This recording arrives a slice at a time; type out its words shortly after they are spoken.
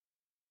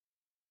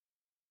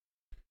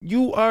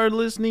You are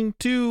listening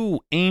to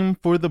Aim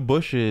for the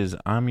Bushes.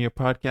 I'm your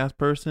podcast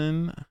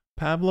person,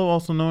 Pablo,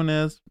 also known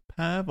as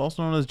Pav,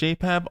 also known as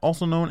JPav,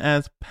 also known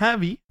as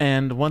Pavi.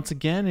 And once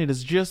again, it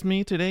is just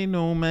me today,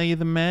 no Maggie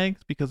the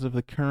Mags, because of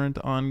the current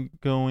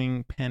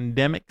ongoing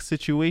pandemic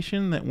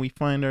situation that we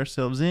find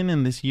ourselves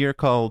in this year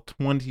called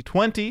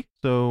 2020.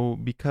 So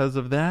because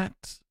of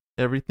that,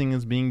 everything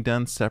is being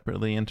done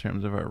separately in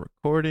terms of our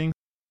recording.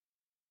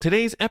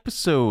 Today's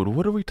episode,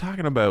 what are we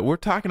talking about? We're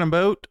talking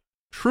about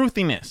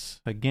truthiness.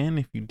 Again,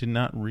 if you did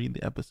not read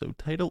the episode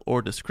title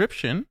or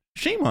description,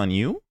 shame on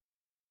you. You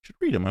should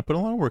read them. I put a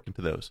lot of work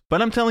into those. But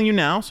I'm telling you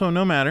now, so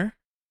no matter.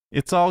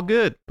 It's all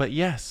good. But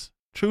yes,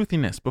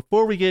 truthiness.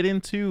 Before we get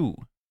into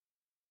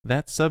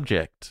that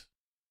subject,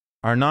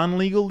 our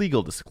non-legal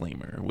legal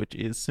disclaimer, which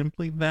is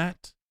simply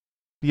that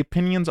the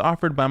opinions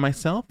offered by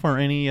myself or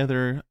any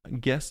other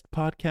guest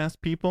podcast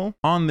people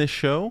on this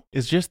show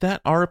is just that,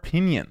 our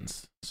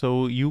opinions.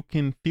 So you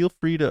can feel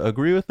free to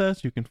agree with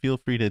us. You can feel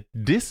free to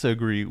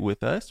disagree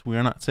with us. We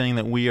are not saying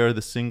that we are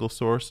the single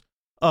source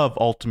of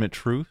ultimate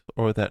truth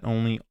or that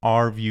only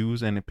our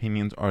views and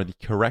opinions are the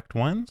correct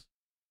ones.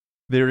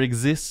 There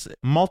exists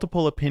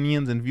multiple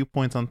opinions and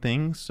viewpoints on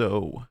things,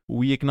 so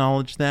we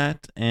acknowledge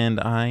that, and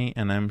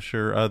I'm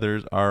sure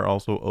others are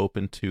also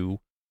open to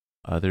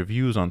other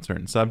views on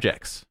certain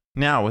subjects.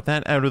 Now, with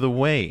that out of the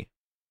way,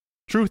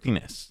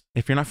 truthiness.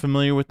 If you're not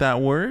familiar with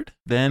that word,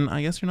 then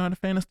I guess you're not a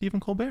fan of Stephen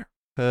Colbert,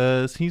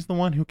 because he's the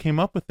one who came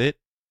up with it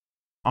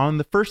on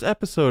the first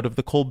episode of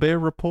the Colbert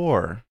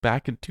Report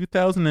back in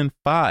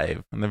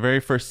 2005, in the very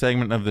first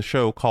segment of the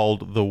show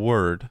called The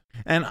Word.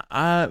 And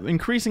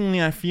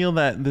increasingly, I feel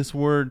that this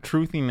word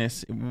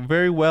truthiness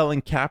very well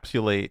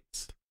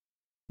encapsulates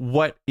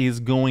what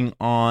is going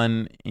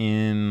on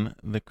in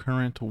the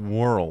current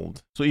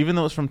world. So even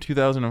though it's from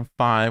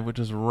 2005, which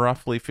is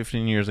roughly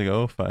 15 years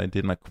ago, if I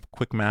did my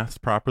quick maths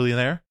properly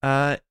there,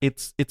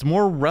 it's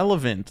more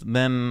relevant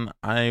than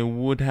I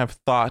would have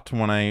thought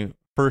when I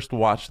first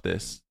watched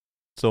this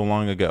so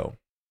long ago.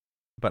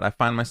 But I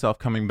find myself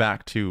coming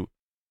back to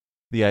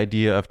the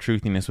idea of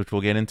truthiness, which we'll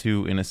get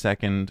into in a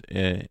second,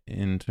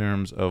 in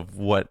terms of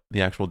what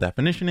the actual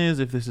definition is,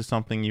 if this is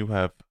something you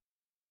have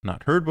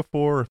not heard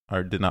before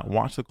or did not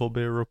watch the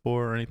Colbert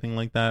Report or anything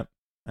like that.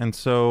 And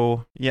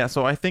so, yeah,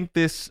 so I think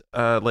this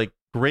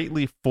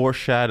greatly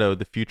foreshadowed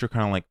the future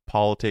kind of like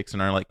politics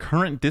and our like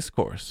current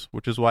discourse,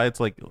 which is why it's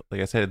like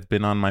I said, it's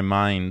been on my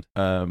mind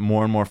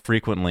more and more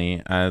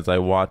frequently as I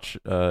watch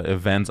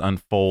events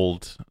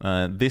unfold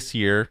this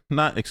year,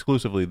 not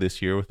exclusively this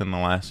year, within the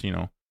last,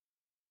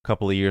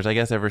 couple of years, I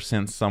guess, ever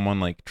since someone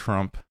like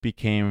Trump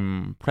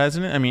became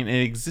president. I mean,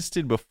 it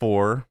existed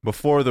before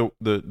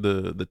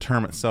the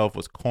term itself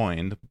was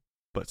coined,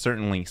 but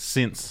certainly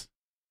since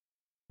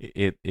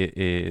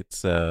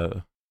its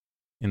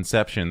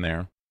inception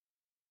there.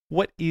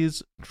 What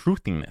is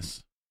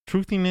truthiness?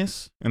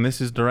 Truthiness, and this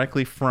is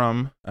directly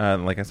from,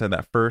 like I said,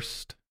 that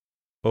first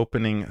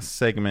opening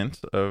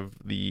segment of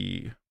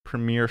the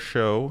premiere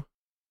show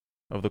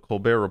of the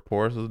Colbert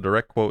Report. This is a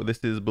direct quote.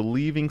 This is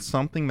believing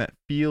something that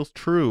feels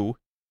true,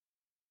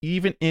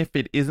 even if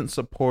it isn't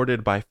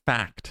supported by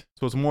fact.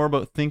 So it's more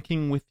about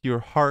thinking with your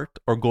heart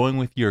or going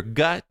with your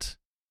gut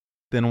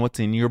than what's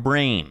in your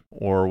brain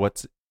or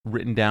what's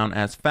written down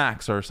as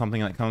facts or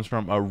something that comes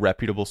from a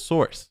reputable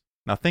source.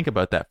 Now think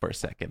about that for a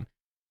second.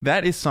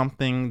 That is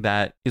something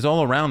that is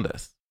all around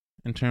us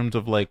in terms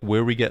of like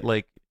where we get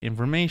like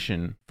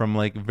information from,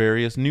 like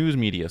various news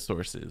media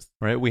sources,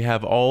 right? We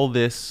have all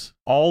these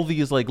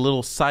like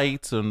little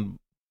sites and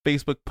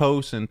Facebook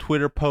posts and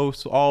Twitter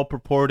posts all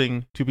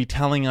purporting to be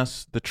telling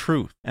us the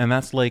truth. And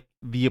that's like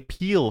the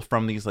appeal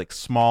from these like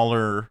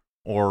smaller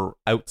or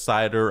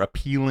outsider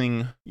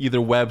appealing either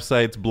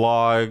websites,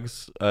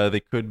 blogs, they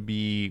could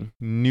be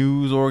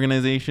news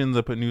organizations.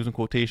 I put news in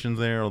quotations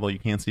there, although you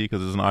can't see it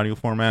because it's an audio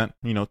format.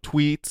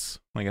 Tweets,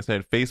 like I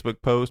said,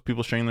 Facebook posts,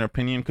 people sharing their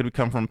opinion. Could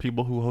come from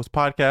people who host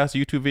podcasts,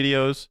 YouTube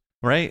videos,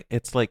 right?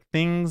 It's like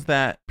things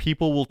that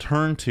people will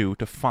turn to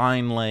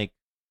find like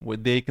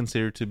what they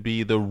consider to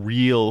be the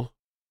real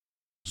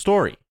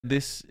story.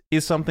 This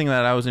is something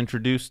that I was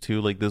introduced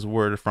to, like this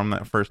word, from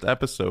that first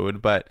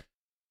episode, but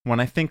when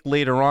I think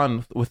later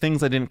on with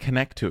things I didn't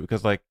connect to,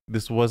 because like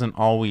this wasn't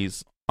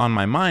always on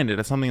my mind, it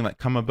is something that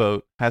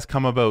has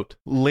come about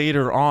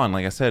later on,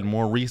 like I said,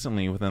 more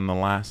recently within the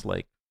last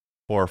like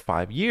 4 or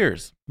 5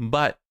 years.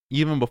 But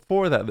even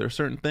before that, there are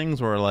certain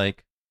things where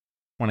like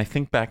when I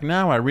think back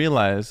now, I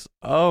realize,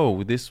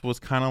 oh, this was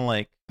kind of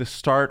like the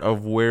start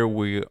of where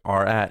we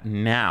are at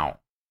now.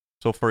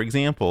 So for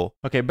example,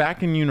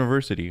 back in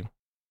university,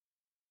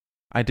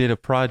 I did a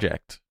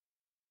project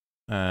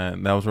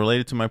that was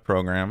related to my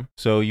program.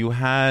 So you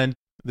had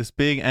this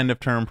big end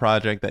of term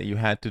project that you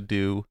had to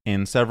do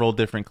in several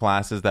different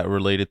classes that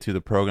related to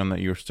the program that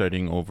you're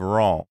studying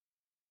overall.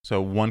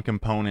 So one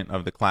component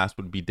of the class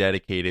would be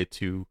dedicated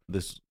to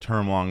this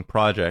term-long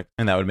project,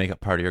 and that would make up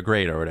part of your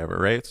grade or whatever,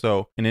 right?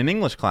 So in an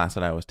English class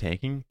that I was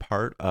taking,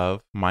 part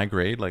of my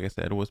grade, like I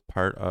said, was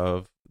part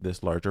of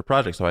this larger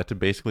project. So I had to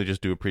basically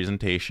just do a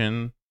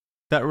presentation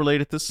that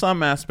related to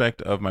some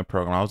aspect of my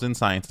program. I was in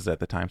sciences at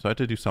the time, so I had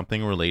to do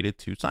something related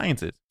to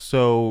sciences.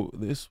 So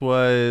this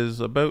was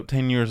about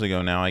 10 years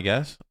ago now, I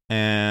guess.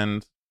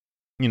 And,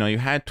 you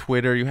had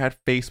Twitter, you had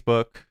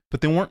Facebook,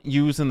 but they weren't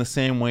used in the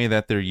same way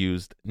that they're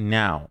used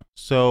now.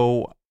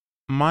 So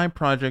my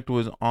project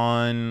was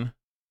on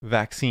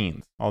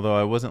vaccines, although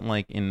I wasn't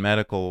like in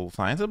medical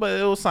science, but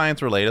it was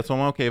science related. So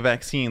I'm okay,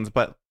 vaccines,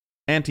 but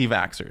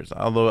anti-vaxxers,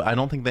 although I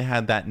don't think they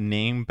had that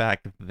name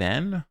back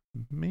then.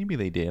 Maybe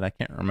they did, I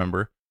can't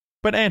remember.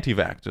 But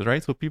anti-vaxxers,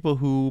 right? So people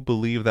who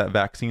believe that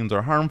vaccines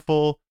are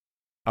harmful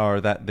or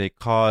that they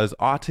cause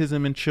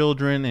autism in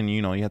children. And,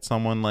 you had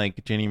someone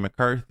like Jenny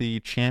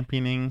McCarthy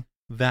championing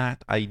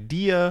that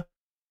idea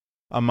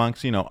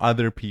amongst,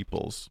 other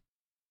peoples.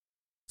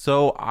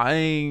 So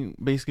I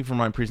basically, for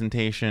my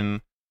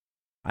presentation,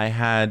 I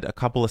had a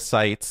couple of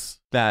sites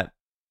that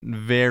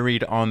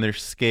varied on their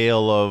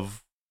scale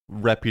of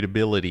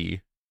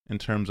reputability in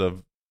terms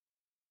of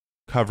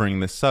covering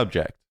this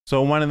subject.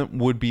 So one of them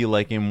would be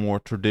like a more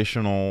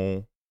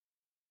traditional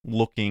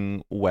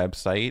looking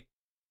website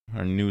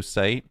or news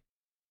site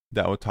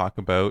that would talk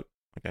about,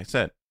 like I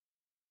said,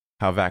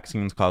 how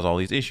vaccines cause all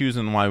these issues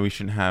and why we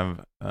shouldn't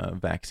have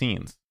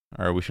vaccines,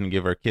 or we shouldn't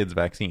give our kids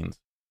vaccines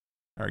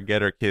or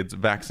get our kids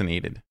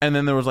vaccinated. And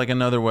then there was like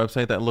another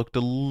website that looked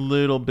a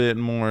little bit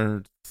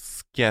more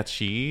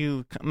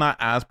sketchy, not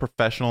as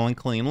professional and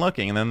clean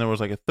looking. And then there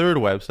was like a third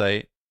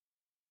website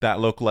that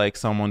looked like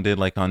someone did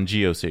like on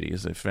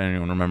GeoCities, if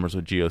anyone remembers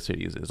what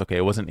GeoCities is. Okay,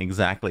 it wasn't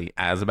exactly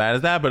as bad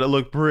as that, but it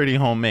looked pretty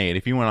homemade.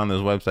 If you went on this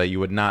website, you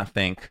would not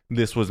think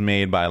this was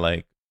made by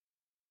like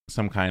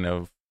some kind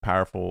of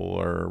powerful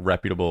or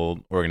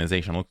reputable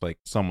organization. It looked like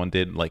someone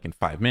did like in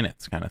 5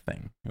 minutes kind of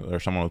thing, or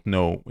someone with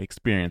no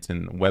experience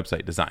in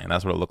website design.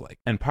 That's what it looked like.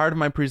 And part of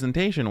my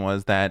presentation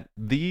was that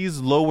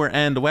these lower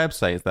end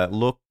websites that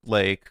look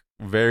like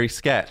very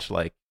sketch,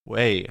 like,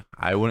 hey,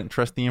 I wouldn't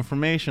trust the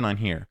information on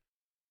here.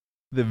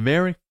 The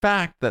very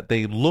fact that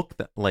they look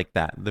like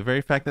that, the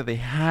very fact that they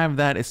have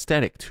that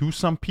aesthetic to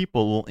some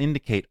people will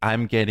indicate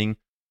I'm getting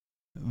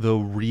the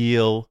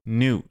real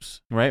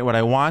news, right? What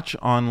I watch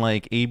on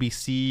like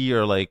ABC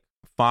or like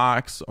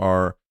Fox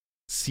or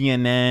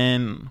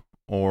CNN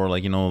or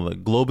like, the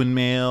Globe and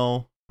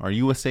Mail or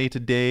USA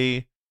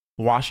Today,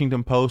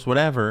 Washington Post,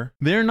 whatever,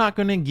 they're not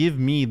going to give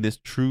me this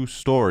true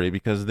story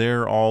because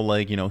they're all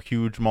like,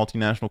 huge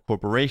multinational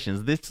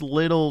corporations. This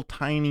little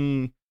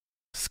tiny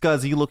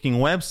scuzzy looking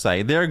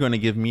website, they're going to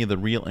give me the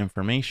real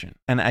information.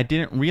 And I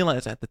didn't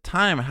realize at the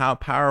time how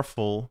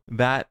powerful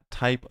that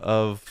type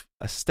of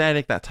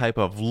aesthetic, that type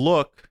of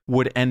look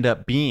would end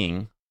up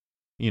being,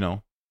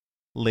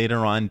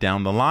 later on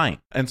down the line.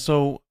 And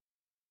so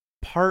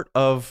part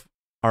of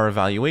our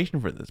evaluation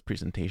for this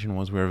presentation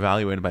was we were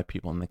evaluated by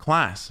people in the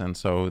class. And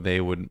so they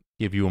would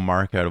give you a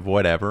mark out of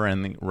whatever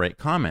and write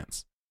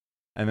comments.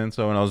 And then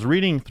so when I was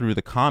reading through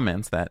the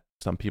comments that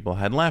some people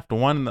had left,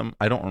 one of them,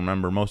 I don't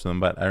remember most of them,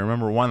 but I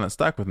remember one that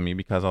stuck with me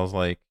because I was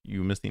like,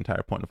 you missed the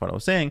entire point of what I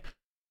was saying.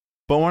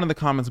 But one of the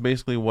comments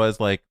basically was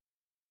like,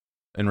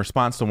 in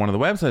response to one of the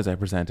websites I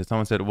presented,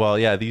 someone said, well,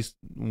 yeah,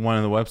 one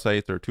of the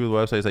websites or two of the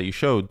websites that you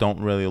showed don't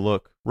really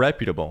look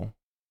reputable.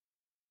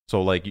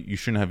 So like you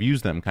shouldn't have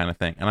used them kind of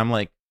thing. And I'm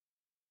like,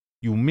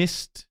 you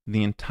missed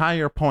the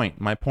entire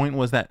point. My point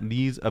was that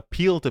these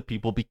appeal to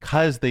people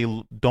because they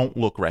don't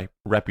look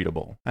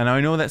reputable. And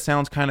I know that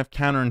sounds kind of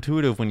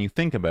counterintuitive when you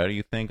think about it.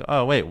 You think,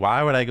 oh, wait,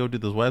 why would I go to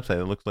this website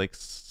that looks like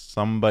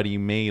somebody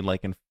made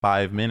like in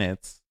 5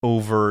 minutes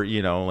over,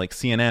 like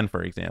CNN,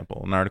 for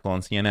example, an article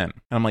on CNN. And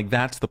I'm like,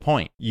 that's the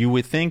point. You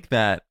would think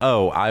that,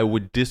 oh, I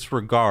would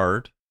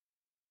disregard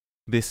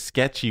this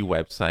sketchy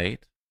website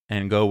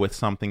and go with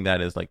something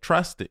that is like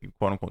trusted,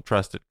 quote unquote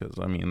trusted, because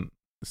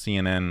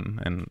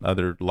CNN and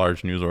other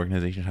large news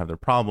organizations have their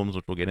problems,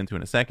 which we'll get into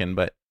in a second.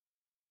 But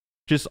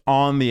just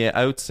on the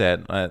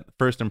outset,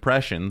 first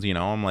impressions,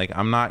 I'm like,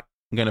 I'm not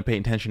going to pay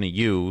attention to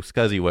you,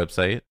 scuzzy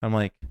website. I'm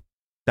like,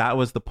 that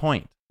was the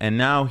point. And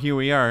now here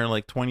we are,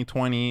 like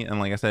 2020. And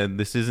like I said,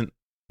 this isn't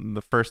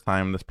the first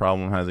time this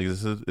problem has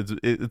existed.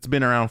 It's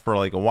been around for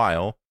like a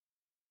while.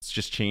 It's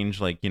just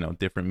changed like,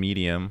 different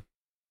medium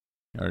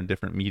or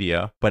different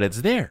media, but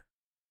it's there.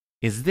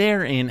 Is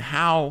there in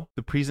how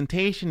the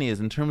presentation is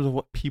in terms of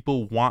what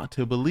people want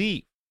to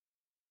believe.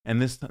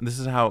 And this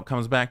is how it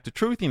comes back to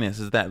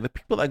truthiness, is that the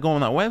people that go on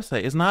that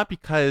website is not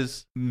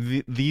because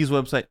these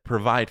websites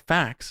provide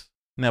facts.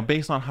 Now,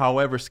 based on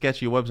however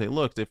sketchy a website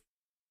looks, if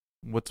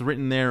what's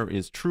written there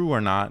is true or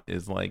not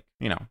is like,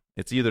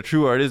 it's either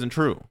true or it isn't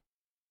true.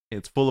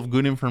 It's full of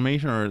good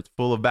information or it's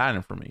full of bad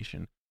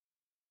information.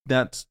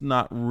 That's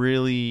not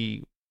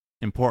really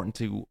important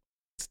to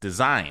its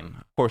design.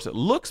 Of course, it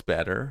looks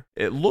better.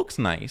 It looks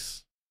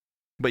nice.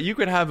 But you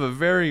could have a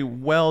very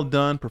well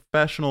done,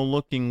 professional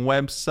looking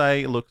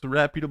website. It looks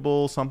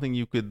reputable, something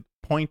you could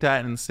point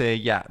at and say,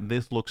 yeah,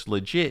 this looks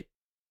legit.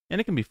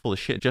 And it can be full of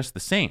shit just the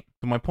same.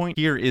 So my point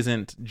here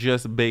isn't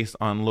just based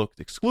on looks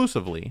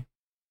exclusively,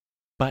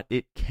 but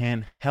it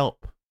can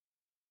help.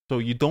 So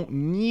you don't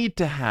need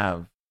to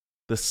have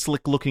the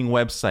slick looking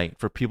website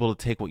for people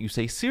to take what you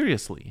say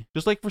seriously.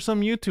 Just like for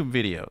some YouTube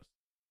videos.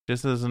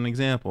 Just as an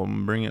example,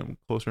 bring it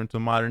closer into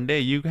modern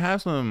day, you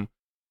have some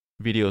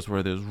videos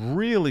where there's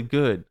really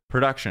good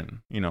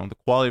production. You know, the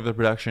quality of the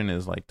production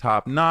is like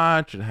top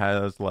notch. It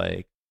has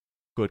like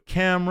good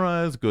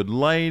cameras, good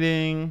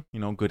lighting, you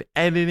know, good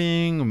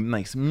editing,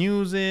 nice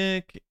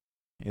music.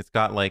 It's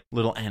got like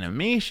little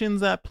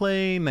animations that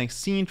play, nice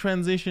scene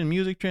transition,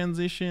 music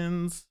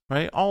transitions,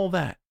 right? All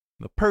that.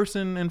 The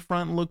person in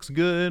front looks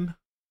good.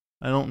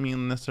 I don't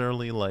mean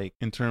necessarily like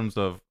in terms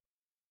of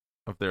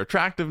their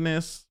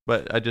attractiveness,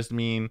 but I just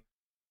mean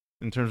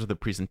in terms of the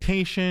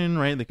presentation,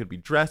 right? They could be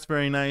dressed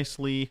very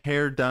nicely,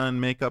 hair done,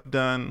 makeup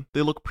done.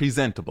 They look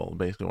presentable,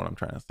 basically what I'm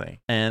trying to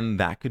say. And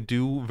that could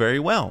do very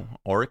well,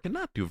 or it could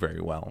not do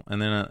very well.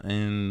 And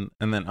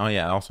then oh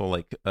yeah, also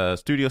like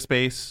studio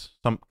space,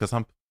 because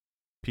some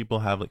people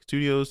have like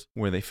studios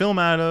where they film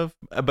out of,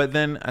 but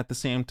then at the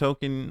same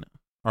token,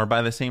 or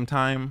by the same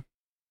time,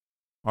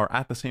 or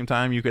at the same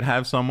time, you could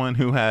have someone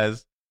who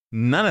has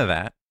none of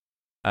that.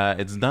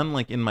 It's done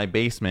like in my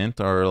basement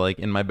or like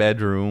in my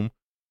bedroom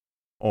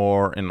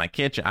or in my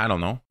kitchen. I don't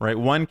know, right?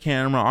 One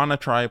camera on a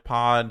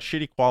tripod,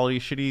 shitty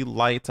quality, shitty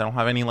lights. I don't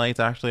have any lights.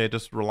 Actually, I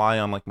just rely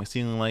on like my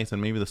ceiling lights and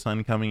maybe the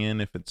sun coming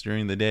in if it's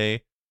during the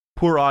day.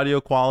 Poor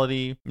audio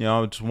quality, you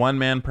know, just one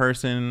man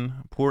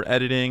person, poor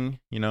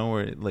editing, you know,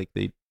 where like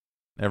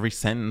every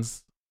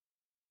sentence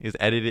is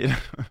edited.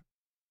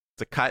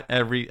 To cut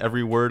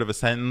every word of a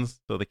sentence,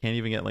 so they can't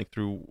even get like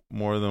through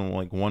more than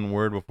like one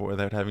word before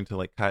without having to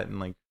like cut and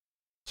like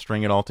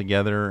string it all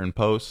together and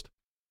post.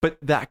 But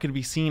that could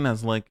be seen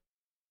as like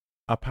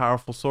a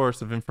powerful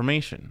source of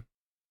information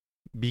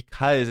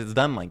because it's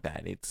done like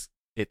that.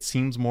 It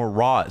seems more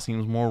raw, it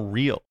seems more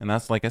real. And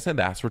that's, like I said,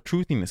 that's where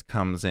truthiness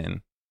comes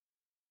in.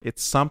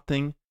 It's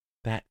something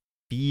that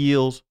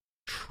feels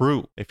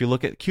true. If you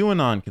look at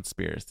QAnon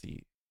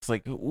conspiracy, it's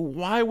like,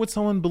 why would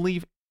someone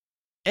believe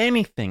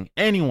anything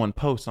anyone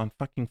posts on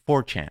fucking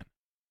 4chan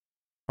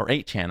or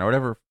 8chan or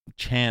whatever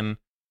chan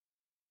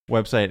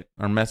website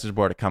or message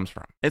board it comes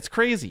from? It's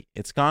crazy.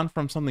 It's gone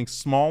from something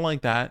small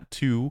like that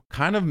to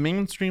kind of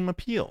mainstream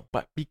appeal.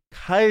 But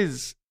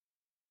because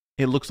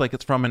it looks like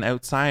it's from an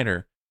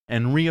outsider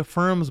and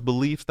reaffirms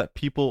beliefs that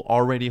people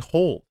already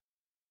hold,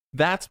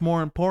 that's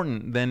more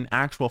important than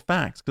actual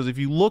facts. Because if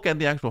you look at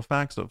the actual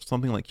facts of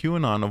something like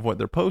QAnon, of what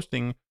they're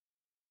posting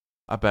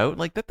about,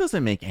 like, that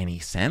doesn't make any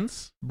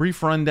sense.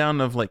 Brief rundown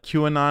of like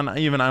QAnon.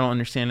 Even I don't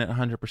understand it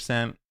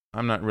 100%.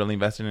 I'm not really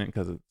invested in it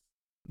because it's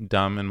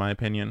dumb in my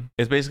opinion.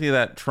 It's basically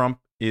that Trump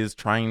is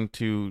trying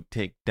to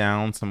take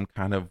down some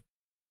kind of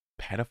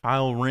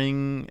pedophile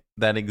ring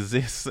that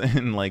exists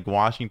in like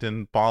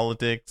Washington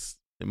politics,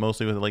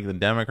 mostly with like the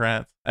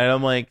Democrats. And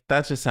I'm like,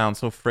 that just sounds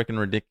so freaking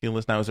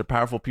ridiculous. Now, is there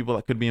powerful people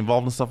that could be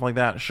involved in stuff like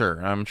that?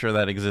 Sure. I'm sure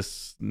that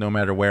exists no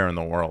matter where in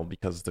the world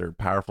because they're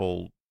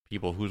powerful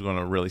people. Who's going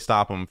to really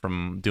stop them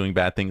from doing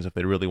bad things if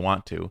they really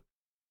want to?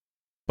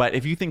 But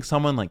if you think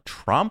someone like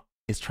Trump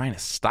is trying to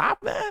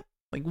stop that,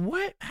 like,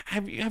 what?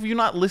 Have you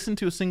not listened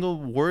to a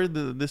single word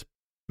that this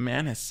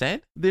man has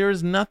said? There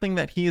is nothing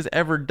that he has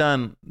ever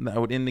done that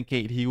would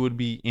indicate he would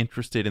be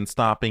interested in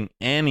stopping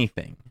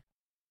anything.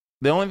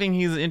 The only thing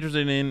he's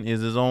interested in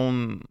is his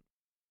own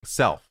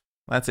self.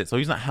 That's it. So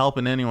he's not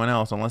helping anyone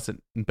else unless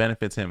it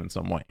benefits him in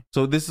some way.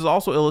 So this is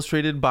also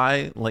illustrated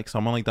by like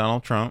someone like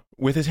Donald Trump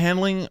with his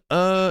handling,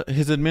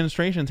 his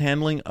administration's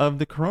handling of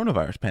the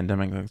coronavirus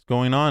pandemic that's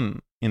going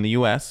on in the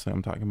US.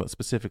 I'm talking about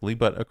specifically,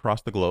 but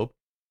across the globe,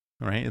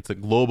 right? It's a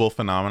global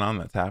phenomenon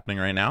that's happening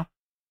right now.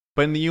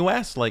 But in the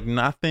US, like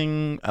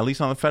nothing, at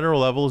least on the federal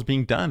level, is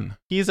being done.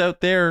 He's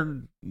out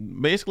there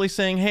basically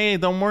saying, hey,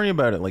 don't worry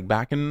about it. Like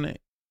back in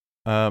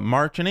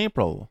March and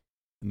April,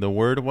 the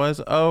word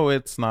was, oh,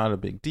 it's not a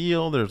big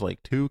deal. There's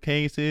like 2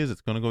 cases.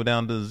 It's going to go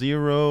down to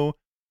 0.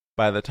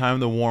 By the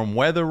time the warm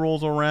weather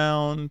rolls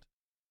around,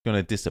 it's going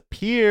to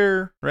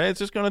disappear, right? It's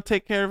just going to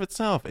take care of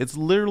itself. It's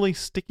literally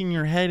sticking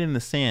your head in the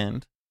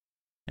sand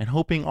and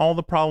hoping all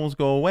the problems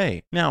go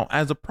away. Now,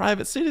 as a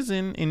private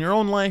citizen in your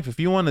own life, if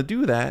you want to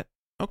do that,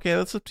 okay,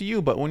 that's up to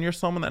you. But when you're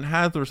someone that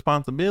has the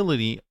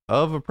responsibility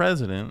of a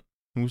president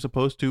who's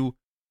supposed to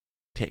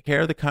take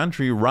care of the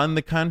country, run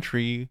the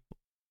country,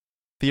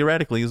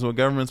 theoretically is what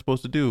government's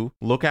supposed to do,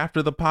 look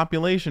after the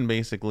population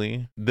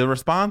basically, the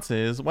response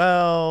is,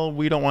 well,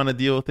 we don't want to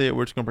deal with it.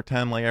 We're just going to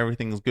pretend like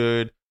everything's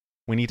good.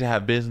 We need to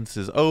have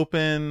businesses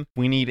open.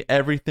 We need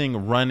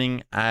everything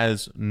running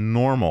as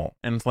normal.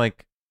 And it's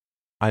like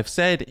I've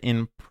said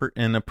in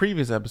a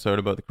previous episode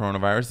about the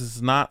coronavirus, this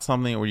is not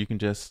something where you can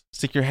just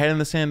stick your head in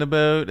the sand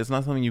about. It's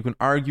not something you can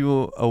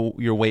argue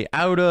your way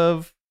out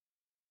of.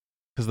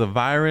 Because the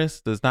virus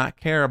does not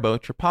care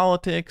about your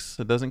politics.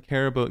 It doesn't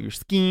care about your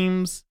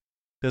schemes.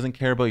 It doesn't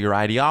care about your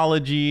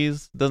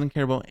ideologies. It doesn't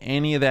care about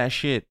any of that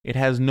shit. It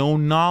has no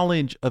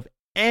knowledge of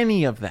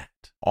any of that.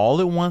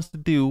 All it wants to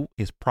do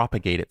is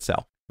propagate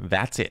itself.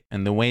 That's it.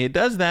 And the way it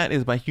does that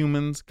is by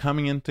humans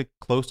coming into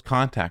close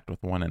contact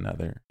with one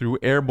another through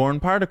airborne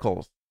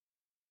particles.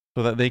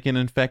 so that they can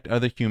infect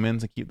other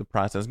humans and keep the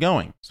process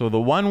going. So the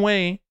one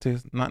way to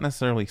not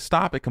necessarily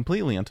stop it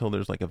completely until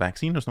there's like a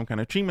vaccine or some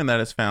kind of treatment that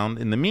is found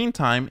in the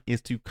meantime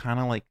is to kind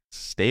of like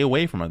stay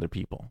away from other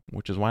people,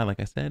 which is why, like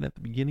I said at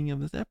the beginning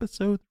of this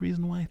episode, the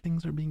reason why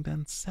things are being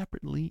done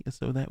separately is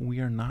so that we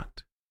are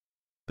not,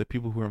 the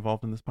people who are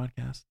involved in this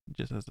podcast,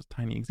 just as a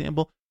tiny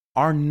example,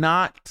 are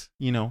not,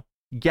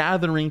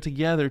 gathering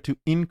together to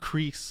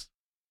increase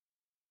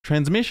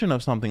transmission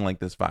of something like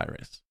this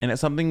virus. And it's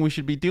something we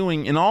should be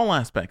doing in all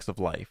aspects of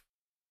life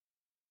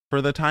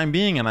for the time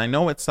being. And I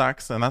know it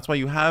sucks, and that's why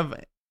you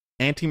have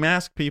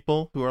anti-mask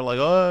people who are like,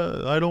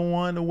 oh, I don't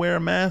want to wear a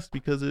mask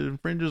because it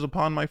infringes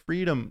upon my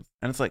freedoms.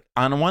 And it's like,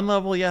 on one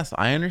level, yes,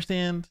 I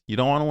understand you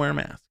don't want to wear a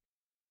mask.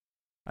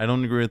 I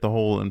don't agree with the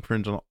whole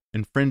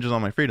infringes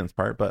on my freedoms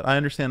part, but I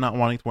understand not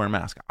wanting to wear a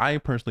mask. I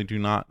personally do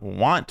not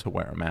want to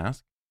wear a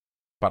mask,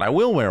 but I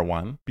will wear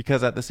one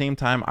because at the same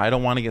time, I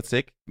don't want to get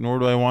sick, nor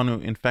do I want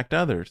to infect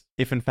others.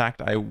 If in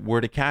fact I were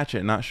to catch it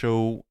and not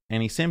show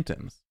any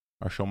symptoms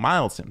or show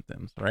mild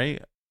symptoms, right?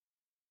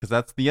 Because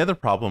that's the other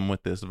problem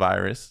with this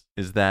virus,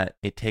 is that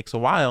it takes a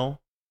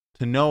while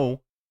to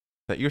know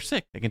that you're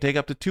sick. It can take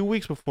up to 2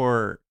 weeks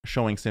before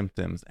showing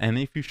symptoms. And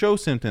if you show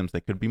symptoms,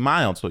 they could be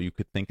mild, so you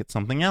could think it's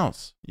something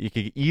else. You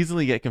could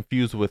easily get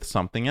confused with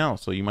something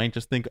else. So you might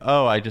just think,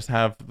 oh, I just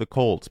have the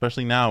cold,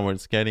 especially now where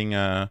it's getting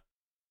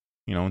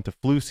into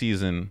flu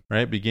season,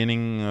 right?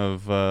 Beginning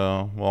of,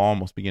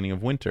 almost beginning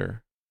of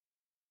winter,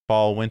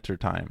 fall, winter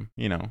time,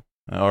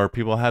 or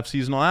people have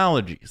seasonal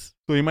allergies.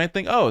 So you might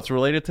think, oh, it's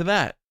related to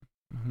that.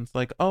 And it's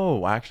like,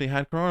 oh, I actually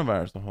had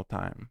coronavirus the whole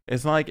time.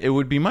 It's like, it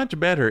would be much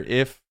better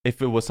if it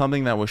was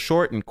something that was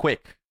short and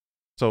quick.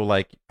 So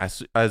like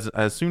as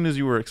soon as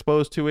you were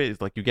exposed to it,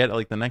 it's like you get it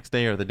like the next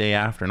day or the day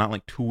after, not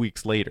like 2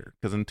 weeks later.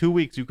 Because in 2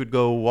 weeks, you could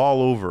go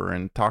all over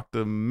and talk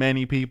to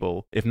many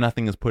people if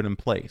nothing is put in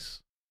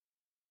place.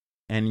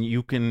 And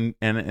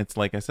it's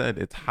like I said,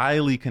 it's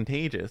highly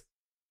contagious.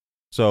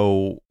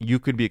 So you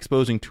could be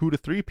exposing 2 to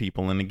 3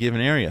 people in a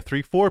given area,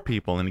 3-4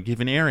 people in a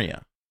given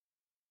area.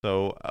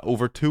 So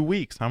over 2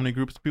 weeks, how many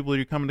groups of people are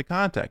you coming into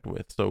contact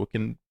with? So it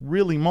can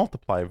really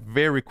multiply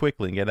very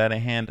quickly and get out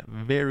of hand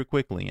very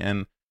quickly.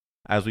 And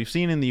as we've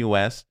seen in the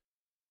US,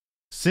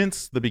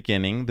 since the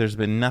beginning, there's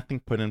been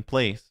nothing put in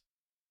place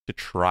to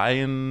try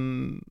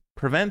and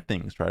prevent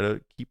things, try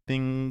to keep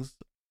things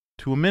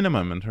to a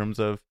minimum in terms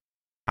of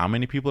how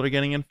many people are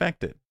getting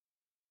infected,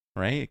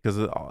 right?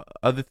 Because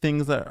other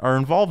things that are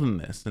involved in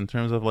this in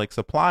terms of like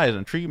supplies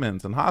and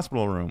treatments and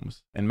hospital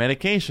rooms and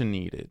medication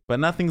needed, but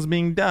nothing's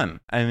being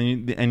done.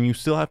 And you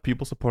still have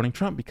people supporting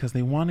Trump because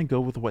they want to go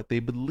with what they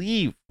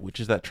believe, which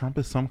is that Trump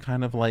is some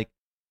kind of like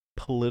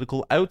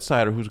political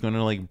outsider who's going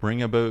to like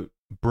bring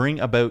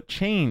about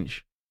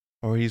change,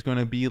 or he's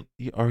going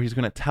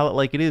to tell it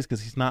like it is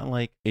because he's not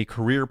like a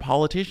career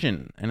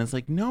politician. And it's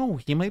like, no,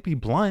 he might be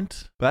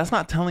blunt, but that's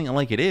not telling it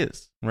like it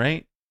is,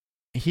 right?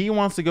 He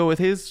wants to go with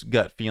his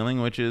gut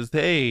feeling, which is,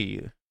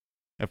 hey,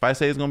 if I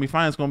say it's going to be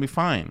fine, it's going to be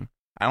fine.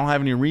 I don't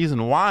have any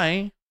reason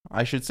why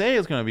I should say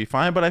it's going to be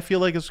fine, but I feel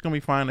like it's going to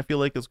be fine. I feel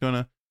like it's going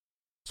to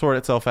sort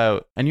itself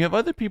out. And you have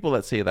other people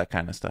that say that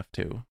kind of stuff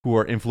too, who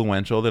are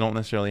influential. They don't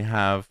necessarily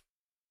have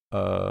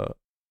an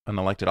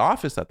elected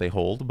office that they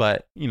hold,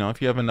 but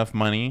if you have enough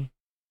money,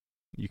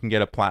 you can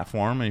get a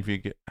platform. And if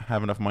you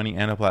have enough money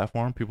and a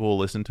platform, people will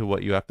listen to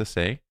what you have to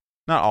say.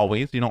 Not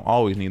always. You don't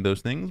always need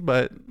those things,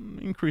 but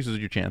increases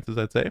your chances,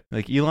 I'd say.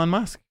 Like Elon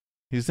Musk.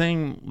 He's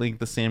saying like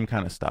the same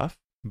kind of stuff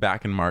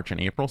back in March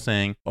and April,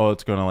 saying, oh,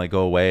 it's going to like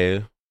go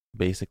away.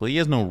 Basically, he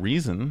has no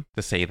reason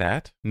to say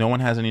that. No one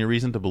has any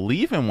reason to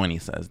believe him when he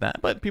says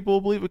that, but people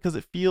will believe it because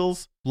it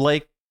feels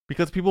like,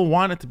 because people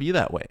want it to be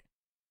that way.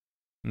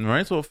 All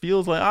right? So it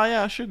feels like, oh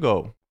yeah, it should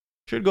go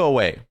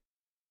away.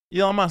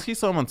 Elon Musk, he's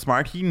someone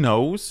smart. He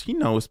knows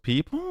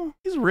people.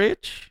 He's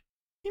rich.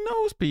 He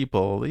knows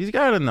people. He's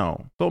got to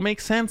know. So it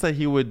makes sense that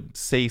he would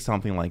say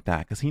something like that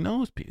because he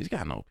knows people. He's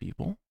got to know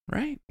people,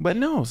 right? But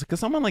no, because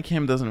someone like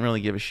him doesn't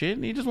really give a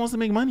shit. He just wants to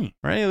make money,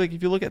 right? Like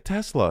if you look at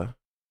Tesla,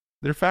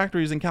 their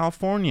factories in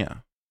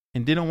California,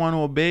 and didn't want to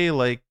obey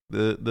like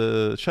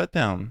the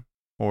shutdown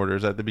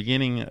orders at the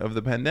beginning of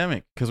the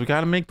pandemic because we got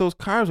to make those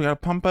cars. We got to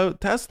pump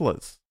out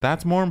Teslas.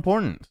 That's more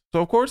important.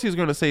 So of course he's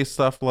going to say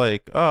stuff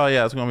like, oh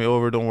yeah, it's going to be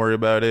over. Don't worry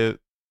about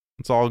it.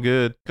 It's all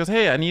good. Because,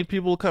 hey, I need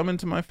people to come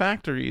into my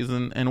factories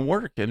and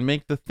work and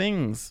make the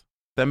things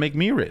that make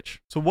me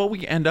rich. So what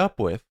we end up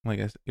with,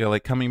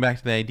 like coming back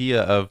to the idea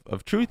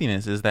of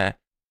truthiness, is that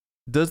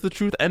does the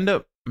truth end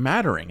up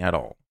mattering at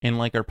all in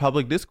like our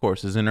public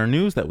discourses, in our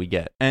news that we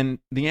get? And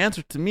the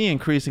answer to me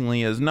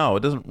increasingly is no, it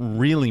doesn't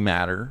really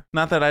matter.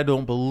 Not that I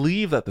don't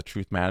believe that the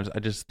truth matters. I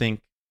just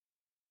think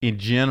in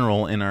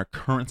general, in our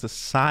current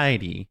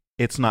society,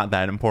 it's not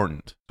that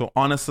important. So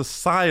on a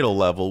societal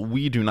level,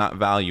 we do not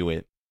value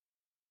it.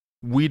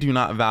 We do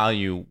not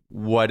value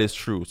what is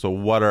true. So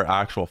what are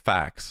actual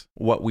facts?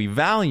 What we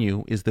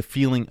value is the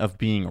feeling of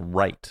being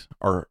right.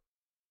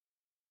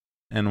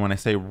 And when I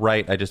say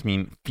right, I just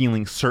mean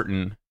feeling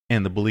certain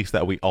and the beliefs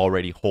that we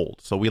already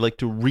hold. So we like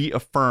to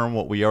reaffirm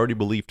what we already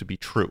believe to be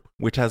true,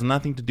 which has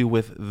nothing to do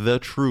with the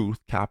truth,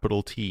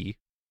 capital T,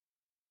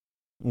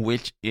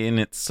 which in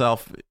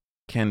itself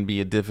can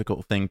be a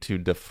difficult thing to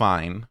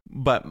define.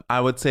 But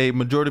I would say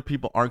majority of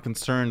people aren't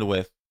concerned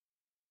with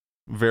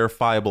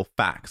verifiable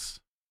facts,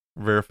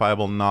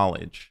 verifiable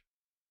knowledge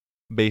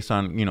based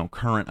on,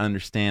 current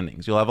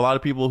understandings. You'll have a lot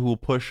of people who will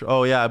push,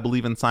 oh yeah, I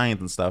believe in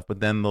science and stuff, but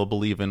then they'll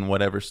believe in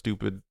whatever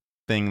stupid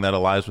thing that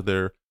aligns with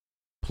their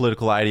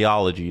political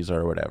ideologies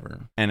or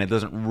whatever. And it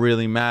doesn't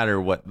really matter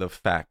what the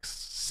facts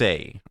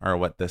say or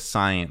what the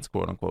science,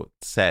 quote unquote,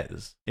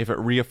 says. If it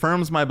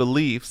reaffirms my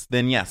beliefs,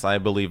 then yes, I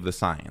believe the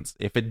science.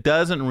 If it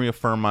doesn't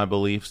reaffirm my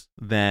beliefs,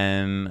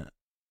 then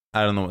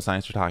I don't know what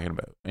science you're talking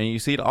about. And you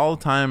see it all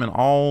the time in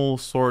all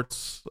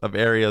sorts of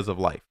areas of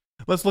life.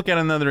 Let's look at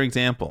another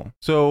example.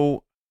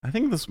 So I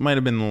think this might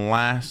have been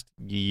last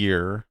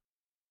year.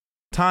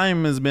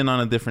 Time has been on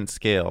a different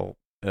scale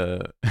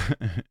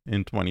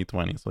in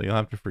 2020, so you'll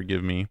have to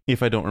forgive me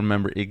if I don't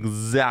remember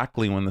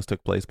exactly when this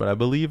took place, but I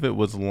believe it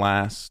was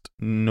last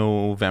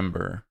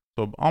November,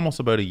 so almost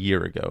about a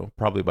year ago.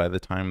 Probably by the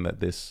time that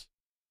this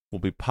will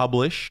be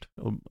published,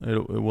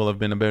 it will have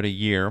been about a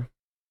year,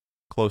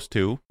 close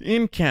to.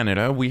 In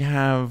Canada, we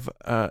have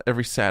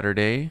every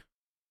Saturday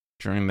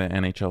during the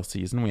NHL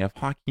season, we have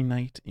Hockey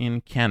Night in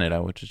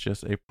Canada, which is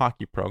just a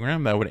hockey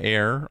program that would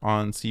air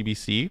on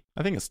CBC.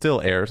 I think it still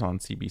airs on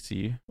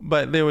CBC,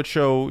 but they would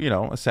show,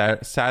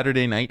 a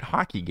Saturday night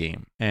hockey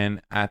game.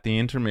 And at the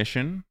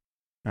intermission,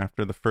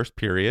 after the first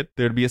period,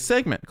 there'd be a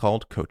segment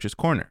called Coach's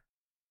Corner.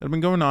 It had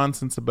been going on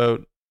since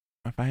about,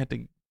 if I had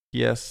to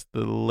guess,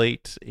 the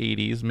late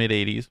 80s, mid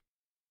 80s,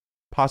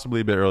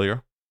 possibly a bit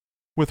earlier,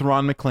 with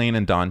Ron MacLean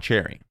and Don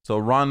Cherry. So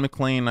Ron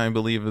MacLean, I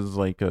believe, is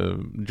like a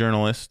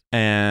journalist,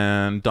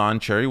 and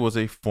Don Cherry was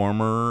a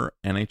former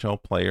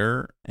NHL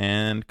player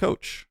and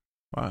coach.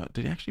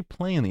 Did he actually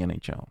play in the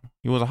NHL?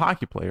 He was a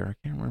hockey player. I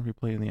can't remember if he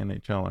played in the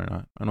NHL or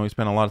not. I know he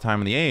spent a lot of time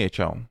in the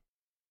AHL.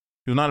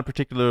 He was not a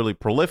particularly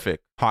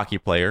prolific hockey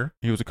player.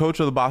 He was a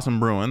coach of the Boston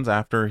Bruins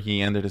after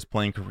he ended his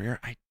playing career.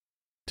 I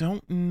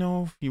don't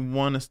know if he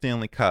won a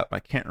Stanley Cup. I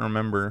can't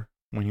remember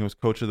when he was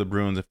coach of the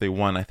Bruins if they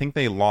won. I think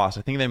they lost.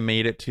 I think they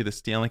made it to the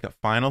Stanley Cup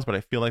finals, but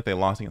I feel like they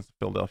lost against the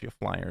Philadelphia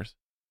Flyers.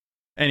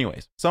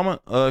 Anyways,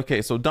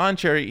 so Don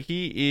Cherry,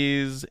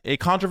 he is a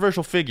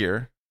controversial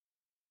figure,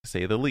 to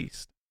say the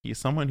least. He's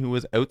someone who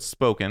is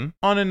outspoken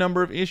on a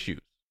number of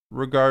issues,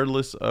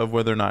 regardless of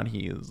whether or not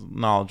he is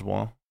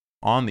knowledgeable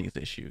on these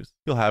issues.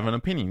 He'll have an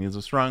opinion. He's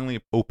a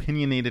strongly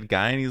opinionated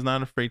guy, and he's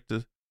not afraid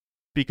to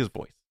speak his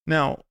voice.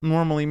 Now,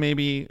 normally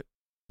maybe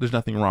there's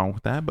nothing wrong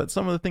with that, but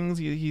some of the things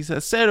he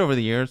has said over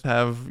the years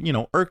have,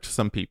 irked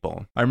some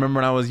people. I remember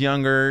when I was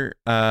younger,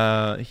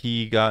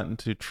 he got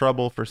into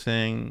trouble for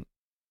saying,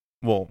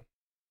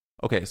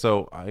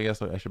 so I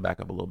guess I should back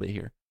up a little bit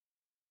here.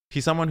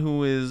 He's someone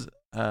who is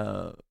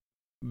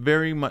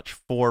very much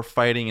for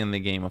fighting in the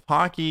game of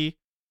hockey,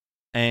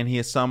 and he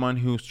is someone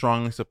who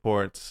strongly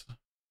supports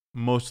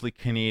mostly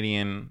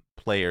Canadian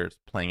players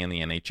playing in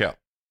the NHL.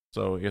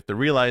 So you have to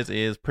realize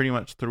is pretty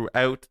much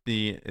throughout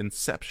the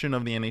inception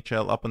of the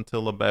NHL up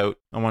until about,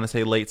 I want to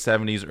say late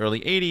 70s,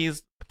 early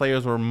 80s,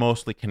 players were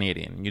mostly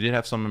Canadian. You did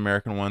have some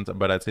American ones,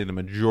 but I'd say the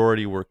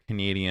majority were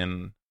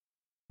Canadian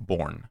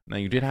born. Now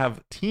you did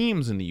have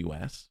teams in the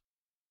US.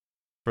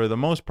 For the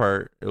most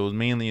part, it was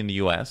mainly in the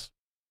US,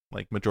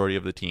 like majority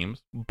of the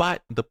teams,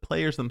 but the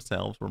players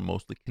themselves were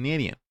mostly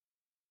Canadian.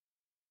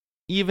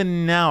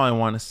 Even now, I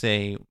want to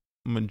say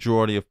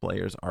majority of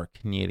players are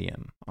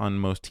Canadian on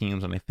most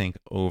teams, and I think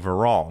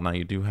overall. Now,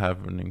 you do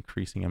have an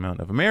increasing amount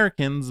of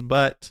Americans,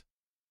 but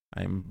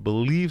I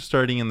believe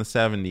starting in the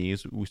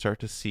 70s, we start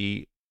to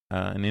see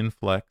an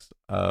influx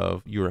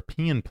of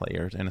European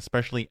players, and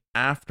especially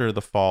after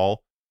the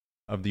fall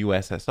of the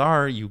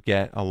USSR, you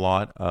get a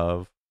lot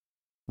of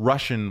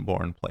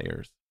Russian-born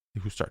players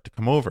who start to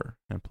come over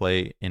and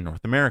play in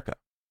North America,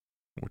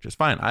 which is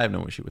fine. I have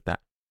no issue with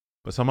that.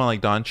 But someone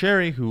like Don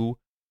Cherry, who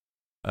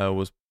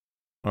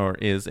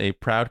is a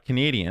proud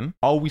Canadian,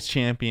 always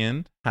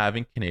championed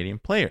having Canadian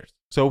players.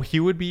 So he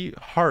would be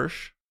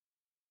harsh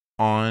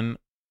on,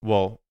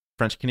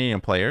 French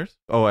Canadian players.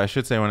 Oh, I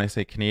should say when I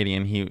say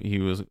Canadian, he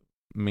was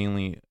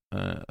mainly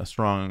a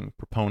strong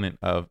proponent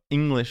of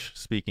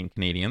English-speaking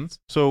Canadians.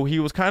 So he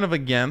was kind of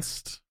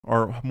against,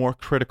 or more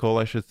critical,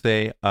 I should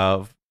say,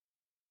 of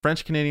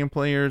French Canadian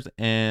players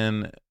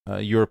and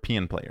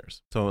European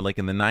players. So like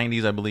in the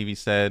 90s, I believe he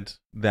said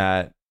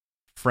that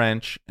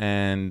French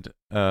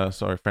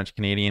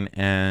Canadian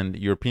and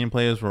European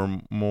players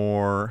were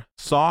more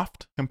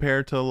soft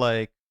compared to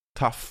like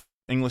tough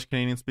English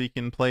Canadian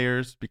speaking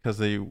players because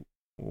they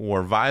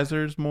wore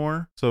visors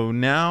more. So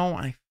now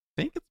I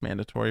think it's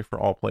mandatory for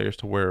all players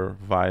to wear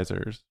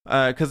visors.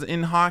 Because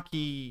in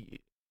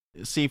hockey,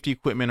 safety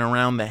equipment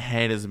around the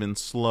head has been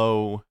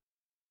slow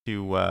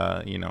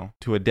to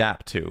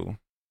adapt to.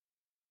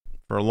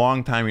 For a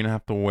long time, you don't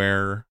have to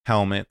wear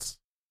helmets.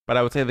 But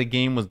I would say the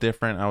game was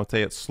different. I would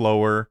say it's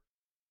slower.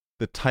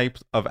 The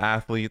types of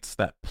athletes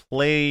that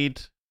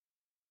played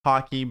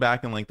hockey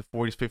back in like the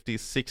 40s, 50s,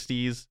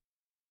 60s.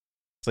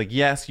 It's like,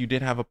 yes, you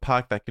did have a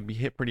puck that could be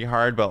hit pretty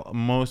hard, but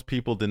most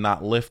people did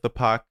not lift the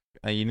puck.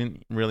 You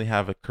didn't really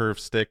have a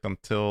curved stick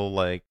until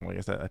like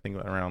I said, I think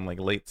around like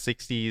late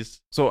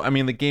 60s. So, I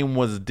mean, the game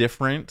was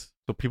different.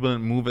 So people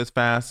didn't move as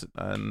fast.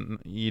 And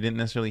you didn't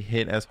necessarily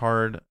hit as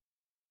hard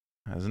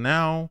as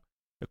now.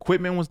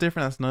 Equipment was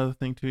different. That's another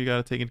thing too you got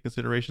to take into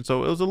consideration.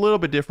 So it was a little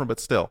bit different, but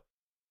still.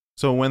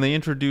 So when they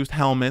introduced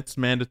helmets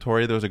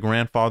mandatory, there was a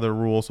grandfather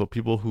rule. So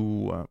people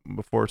who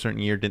before a certain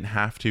year didn't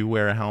have to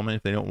wear a helmet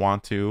if they don't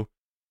want to.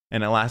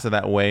 And it lasted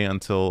that way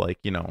until, like,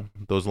 you know,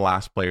 those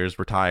last players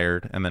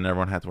retired, and then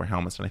everyone had to wear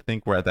helmets. And I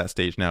think we're at that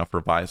stage now for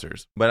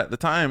visors. But at the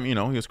time, you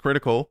know, he was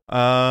critical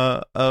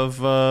of,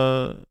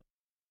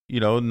 you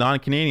know,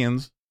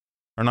 non-Canadians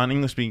or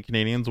non-English speaking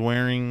Canadians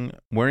wearing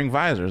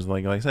visors.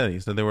 Like I said, he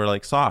said they were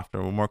like soft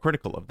or more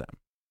critical of them.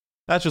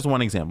 That's just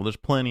one example. There's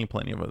plenty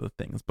of other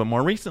things. But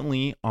more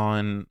recently,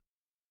 on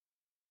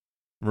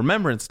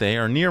Remembrance Day,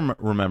 or near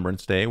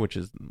Remembrance Day, which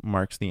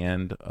marks the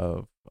end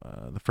of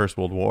the First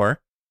World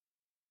War.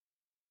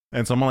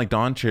 And someone like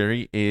Don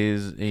Cherry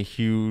is a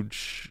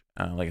huge,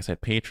 like I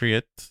said,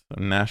 patriot,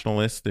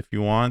 nationalist, if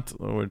you want,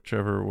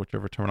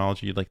 whichever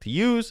terminology you'd like to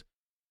use,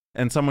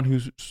 and someone who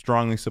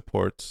strongly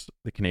supports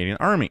the Canadian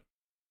Army.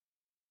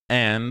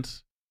 And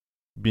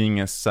being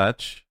as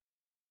such,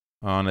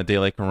 on a day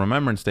like a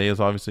Remembrance Day is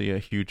obviously a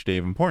huge day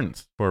of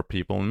importance for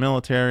people in the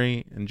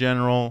military in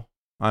general.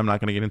 I'm not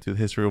going to get into the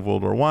history of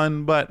World War I,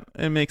 but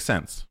it makes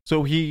sense.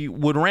 So he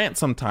would rant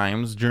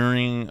sometimes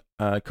during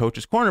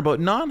Coach's Corner about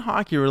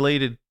non-hockey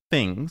related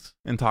things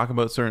and talk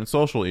about certain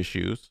social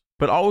issues,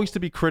 but always to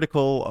be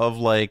critical of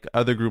like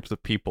other groups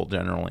of people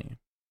generally.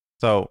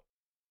 So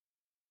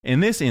in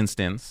this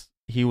instance,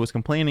 he was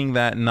complaining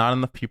that not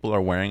enough people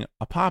are wearing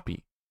a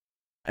poppy.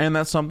 And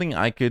that's something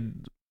I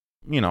could,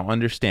 you know,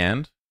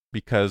 understand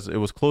because it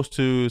was close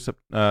to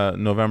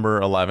November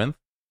 11th.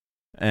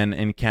 And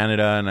in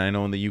Canada, and I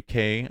know in the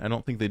UK, I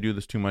don't think they do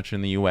this too much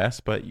in the US,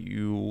 but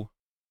you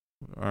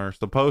are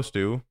supposed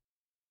to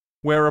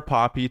wear a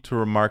poppy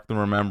to mark the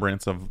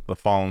remembrance of the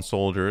fallen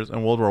soldiers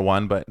in World War I,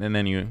 but in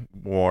any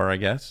war, I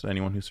guess,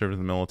 anyone who served in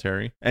the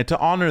military, and to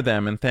honor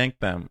them and thank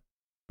them.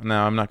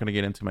 Now, I'm not going to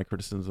get into my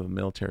criticisms of the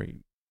military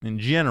in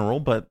general,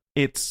 but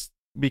it's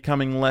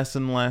becoming less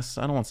and less,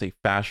 I don't want to say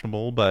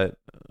fashionable, but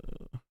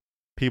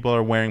people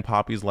are wearing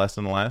poppies less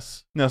and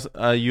less.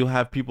 Now, you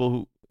have people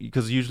who,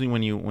 because usually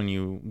when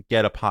you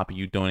get a poppy,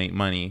 you donate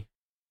money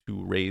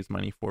to raise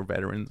money for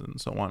veterans and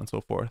so on and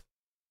so forth.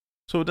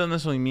 So it doesn't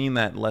necessarily mean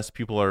that less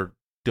people are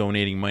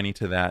donating money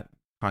to that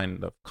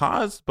kind of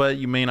cause, but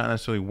you may not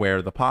necessarily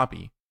wear the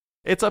poppy.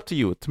 It's up to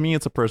you. To me,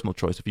 it's a personal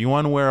choice. If you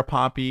want to wear a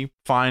poppy,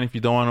 fine. If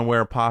you don't want to wear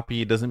a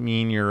poppy, it doesn't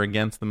mean you're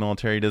against the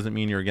military. It doesn't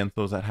mean you're against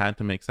those that had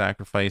to make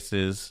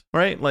sacrifices,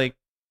 right? Like,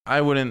 I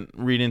wouldn't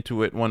read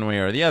into it one way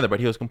or the other, but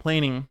he was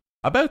complaining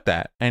about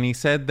that. And he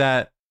said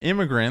that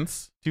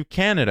immigrants to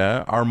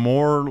Canada are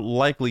more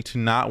likely to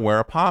not wear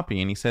a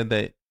poppy. And he said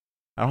that,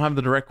 I don't have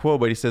the direct quote,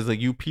 but he says, like,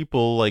 you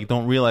people, like,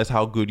 don't realize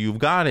how good you've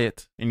got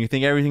it, and you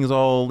think everything's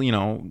all, you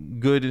know,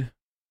 good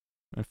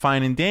and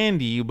fine and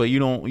dandy, but you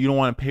don't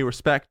want to pay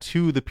respect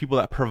to the people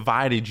that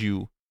provided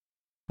you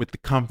with the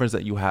comforts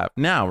that you have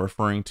now,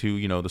 referring to,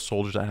 you know, the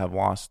soldiers that have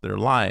lost their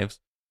lives,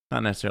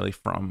 not necessarily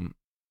from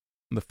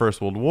the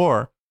First World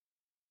War,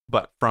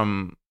 but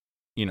from,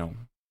 you know,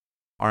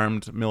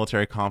 armed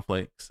military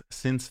conflicts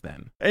since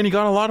then. And he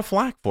got a lot of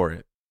flack for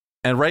it,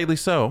 and rightly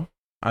so.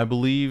 I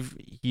believe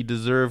he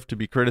deserved to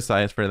be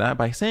criticized for that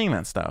by saying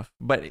that stuff.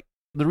 But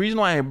the reason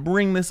why I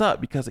bring this up,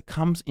 because it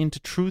comes into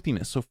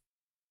truthiness. So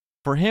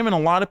for him and a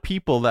lot of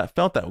people that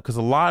felt that, because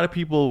a lot of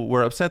people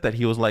were upset that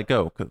he was let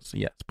go, because,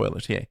 yeah,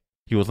 spoilers, yeah,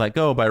 he was let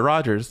go by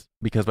Rogers,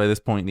 because by this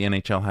point the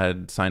NHL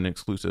had signed an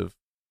exclusive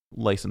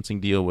licensing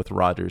deal with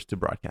Rogers to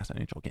broadcast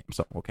NHL games.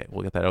 So, okay,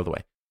 we'll get that out of the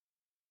way.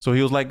 So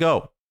he was let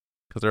go,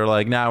 because they're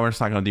like, nah, we're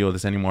just not going to deal with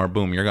this anymore.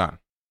 Boom, you're gone.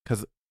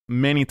 Because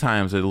many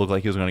times it looked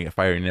like he was going to get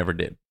fired. He never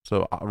did.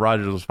 So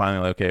Rogers was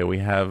finally like, okay,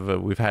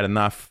 we've had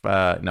enough.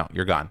 No,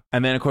 you're gone.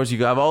 And then, of course,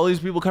 you have all these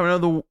people coming out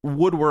of the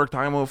woodwork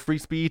talking about free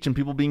speech and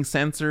people being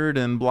censored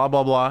and blah,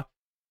 blah, blah.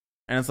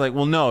 And it's like,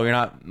 well, no, you're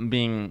not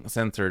being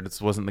censored.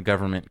 This wasn't the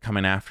government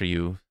coming after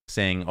you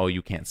saying, oh,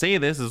 you can't say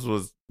this. This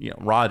was, you know,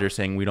 Rogers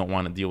saying we don't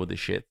want to deal with this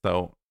shit.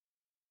 So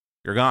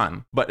you're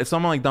gone. But if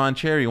someone like Don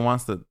Cherry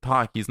wants to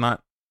talk, he's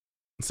not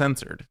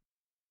censored.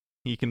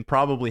 He can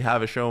probably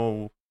have a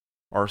show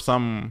or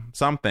some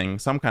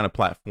kind of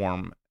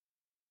platform,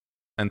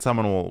 and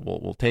someone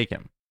will take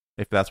him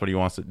if that's what he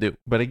wants to do.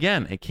 But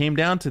again, it came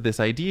down to this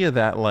idea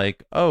that,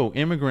 like, oh,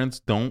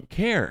 immigrants don't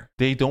care.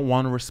 They don't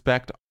want to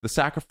respect the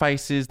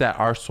sacrifices that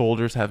our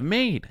soldiers have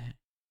made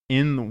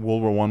in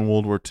World War I,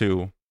 World War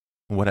II,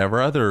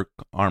 whatever other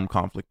armed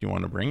conflict you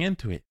want to bring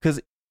into it.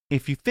 Because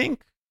if you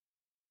think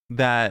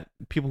that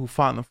people who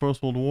fought in the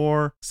First World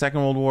War, Second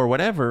World War,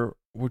 whatever,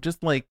 were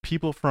just like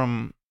people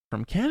from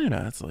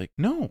Canada, it's like,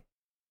 no,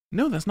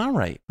 that's not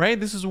right, right?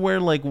 This is where,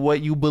 like,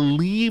 what you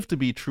believe to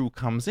be true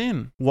comes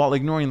in while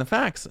ignoring the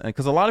facts.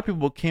 Because a lot of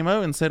people came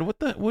out and said,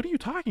 what are you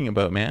talking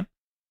about, man?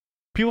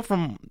 people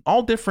from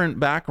all different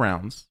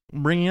backgrounds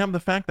bringing up the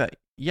fact that,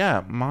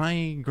 yeah,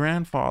 my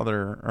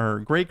grandfather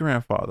or great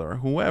grandfather or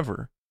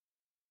whoever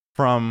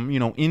from,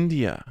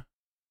 India,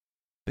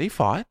 they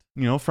fought,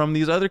 from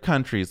these other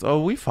countries.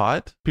 Oh, we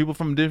fought. People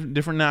from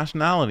different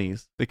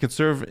nationalities. They could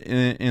serve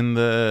in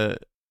the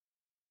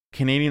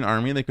Canadian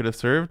army. They could have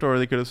served, or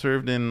they could have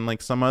served in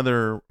like some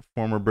other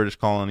former British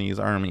colonies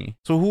army.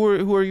 So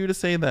who are you to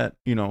say that,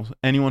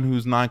 anyone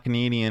who's not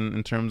Canadian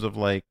in terms of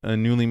like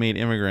newly made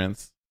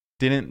immigrants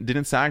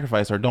didn't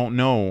sacrifice or don't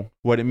know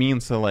what it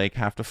means to like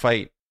have to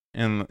fight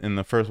in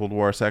the First World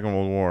War, Second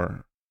World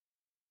War?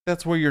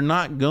 That's where you're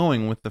not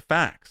going with the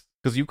facts.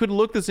 Because you could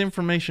look this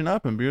information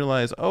up and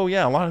realize, oh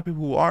yeah, a lot of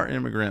people who are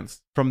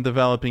immigrants from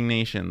developing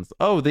nations,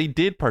 oh, they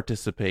did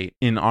participate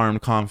in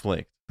armed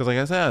conflict. Because like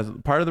I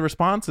said, part of the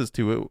responses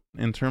to it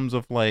in terms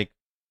of like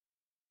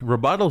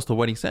rebuttals to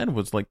what he said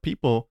was like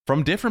people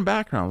from different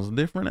backgrounds,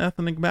 different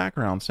ethnic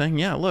backgrounds saying,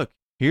 yeah, look,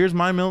 here's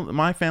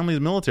my family's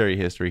military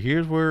history.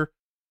 Here's where,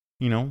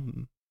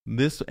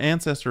 this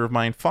ancestor of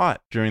mine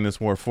fought during this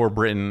war for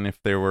Britain if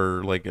they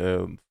were like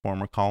a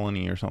former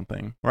colony or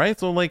something, right?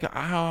 So like,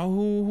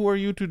 who are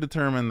you to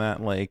determine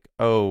that like,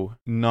 oh,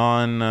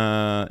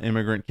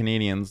 non-immigrant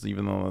Canadians,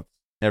 even though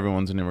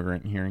everyone's an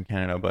immigrant here in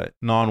Canada, but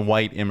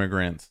non-white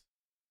immigrants,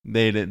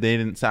 they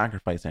didn't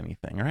sacrifice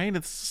anything, right?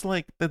 It's just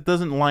like that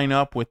doesn't line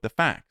up with the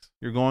facts.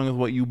 You're going with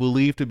what you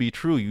believe to be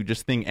true. You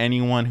just think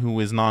anyone who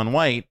is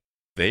non-white,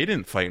 they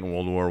didn't fight in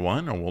World War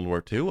I or World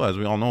War II. As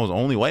we all know, it was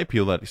only white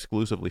people that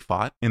exclusively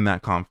fought in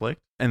that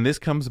conflict. And this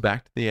comes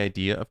back to the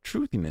idea of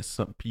truthiness.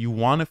 So you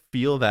want to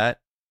feel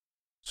that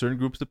certain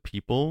groups of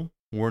people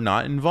were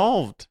not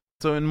involved.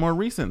 So in more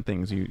recent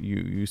things,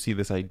 you see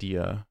this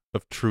idea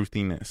of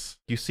truthiness.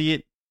 You see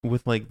it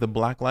with like the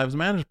Black Lives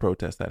Matter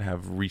protests that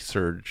have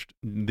resurged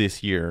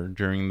this year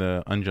during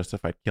the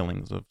unjustified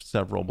killings of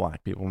several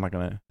black people. I'm not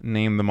going to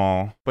name them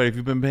all, but if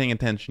you've been paying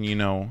attention, you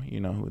know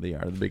who they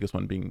are. The biggest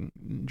one being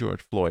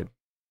George Floyd.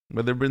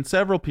 But there have been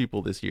several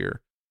people this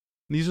year.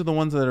 These are the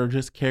ones that are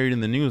just carried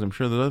in the news. I'm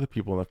sure there's other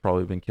people that have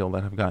probably been killed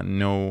that have gotten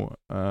no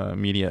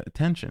media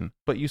attention.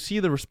 But you see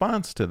the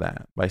response to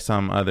that by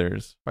some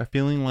others by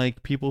feeling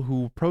like people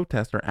who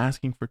protest are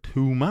asking for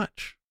too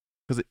much.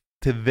 Because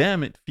to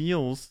them, it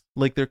feels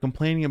like they're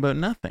complaining about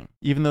nothing,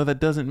 even though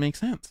that doesn't make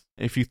sense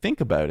if you think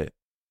about it.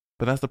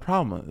 But that's the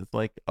problem. It's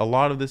like a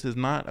lot of this is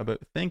not about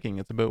thinking.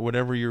 It's about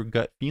whatever your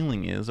gut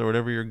feeling is, or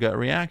whatever your gut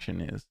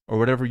reaction is, or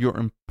whatever your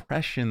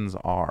impressions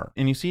are.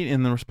 And you see it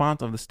in the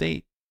response of the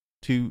state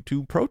to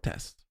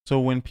protests. So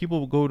when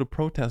people go to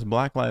protest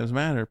Black Lives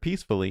Matter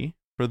peacefully,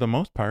 for the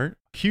most part,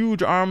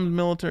 huge armed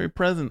military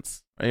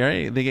presence,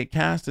 right? They get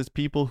cast as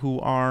people who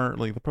are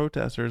like the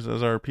protesters,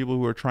 as are people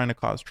who are trying to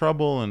cause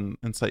trouble and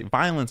incite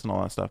violence and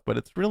all that stuff. But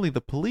it's really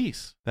the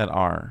police that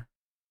are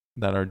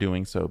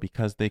doing so,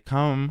 because they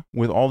come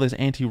with all this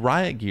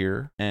anti-riot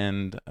gear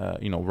and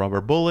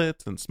rubber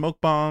bullets and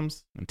smoke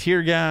bombs and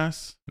tear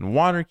gas and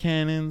water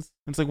cannons.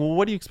 It's like, well,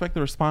 what do you expect the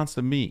response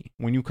to be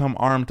when you come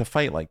armed to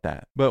fight like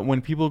that? But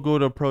when people go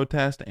to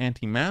protest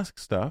anti-mask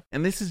stuff,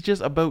 and this is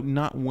just about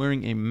not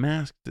wearing a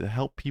mask to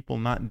help people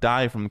not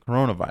die from the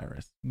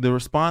coronavirus, the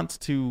response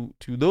to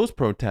those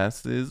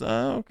protests is,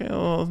 okay,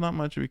 well, there's not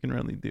much we can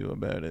really do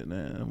about it.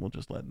 We'll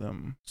just let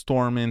them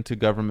storm into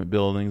government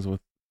buildings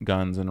with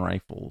guns and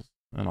rifles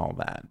and all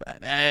that.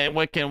 But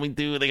what can we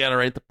do? They got a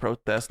right to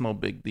protest, no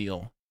big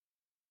deal.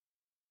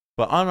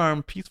 But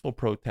unarmed peaceful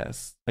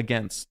protests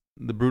against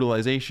the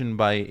brutalization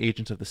by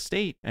agents of the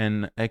state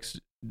and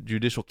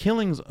extrajudicial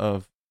killings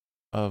of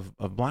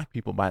black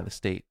people by the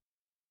state,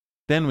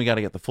 then we got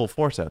to get the full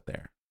force out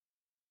there.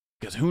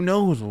 Because who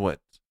knows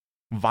what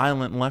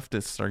violent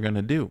leftists are going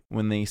to do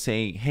when they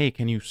say, hey,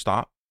 can you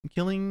stop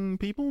killing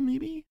people,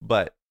 maybe?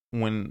 But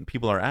when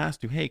people are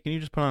asked to, hey, can you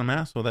just put on a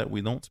mask so that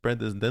we don't spread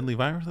this deadly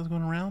virus that's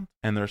going around?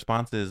 And the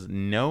response is,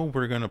 no,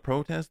 we're going to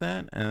protest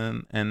that.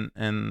 And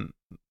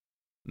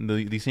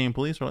the same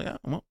police are like, oh,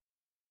 well,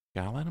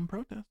 gotta let them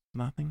protest.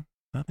 Nothing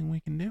we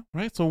can do.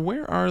 Right? So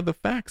where are the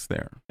facts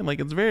there? Like,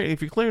 it's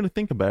if you clearly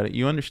think about it,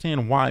 you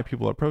understand why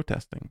people are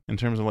protesting in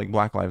terms of like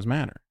Black Lives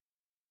Matter.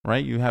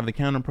 Right? You have the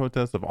counter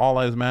protests of All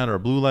Lives Matter or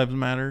Blue Lives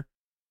Matter.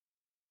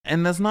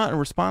 And that's not a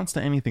response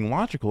to anything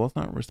logical. It's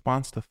not a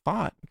response to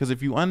thought. Because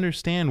if you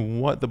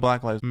understand what the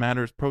Black Lives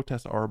Matter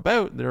protests are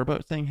about, they're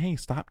about saying, hey,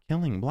 stop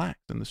killing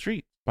blacks in the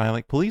streets by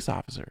like police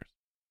officers,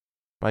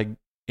 by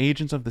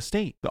agents of the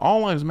state. The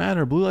All Lives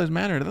Matter, Blue Lives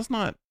Matter, that's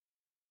not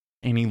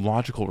any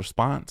logical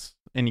response,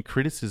 any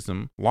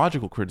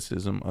logical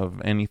criticism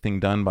of anything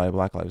done by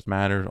Black Lives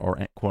Matter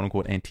or quote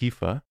unquote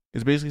Antifa.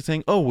 Is basically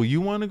saying, oh, well,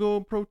 you want to go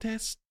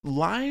protest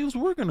lives?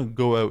 We're going to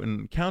go out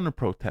and counter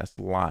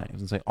protest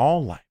lives and say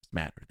all lives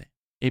matter then.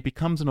 It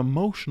becomes an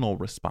emotional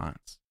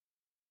response.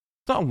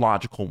 It's not a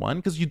logical one,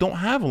 because you don't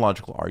have a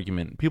logical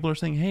argument. People are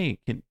saying, hey,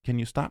 can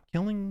you stop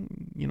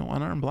killing,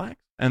 unarmed blacks?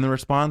 And the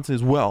response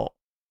is, well,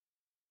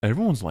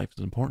 everyone's life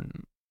is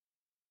important.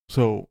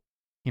 So,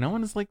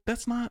 and it's like,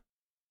 that's not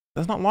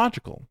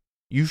logical.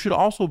 You should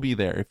also be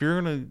there. If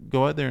you're going to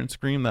go out there and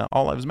scream that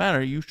all lives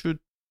matter, you should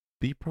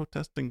be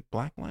protesting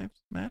Black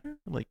Lives Matter.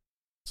 Like,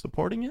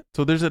 supporting it.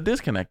 So there's a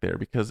disconnect there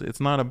because it's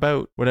not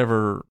about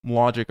whatever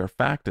logic or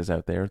fact is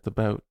out there. It's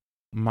about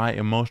my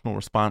emotional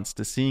response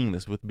to seeing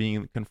this, with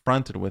being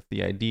confronted with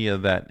the idea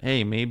that,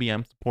 hey, maybe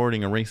I'm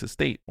supporting a racist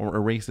state or a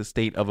racist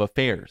state of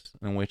affairs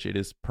in which it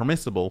is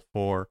permissible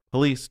for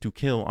police to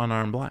kill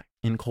unarmed black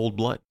in cold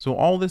blood. So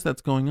all this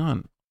that's going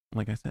on,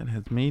 like I said,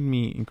 has made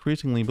me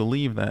increasingly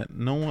believe that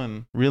no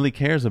one really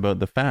cares about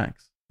the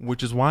facts,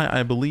 which is why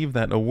I believe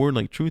that a word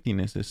like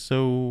truthiness is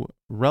so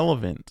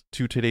relevant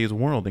to today's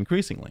world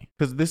increasingly.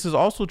 Because this is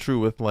also true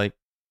with like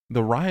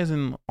the rise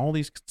in all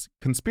these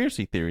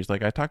conspiracy theories.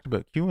 Like I talked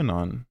about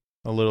QAnon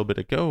a little bit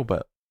ago,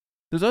 but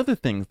there's other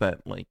things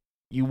that like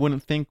you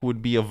wouldn't think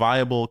would be a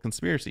viable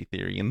conspiracy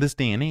theory in this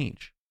day and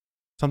age.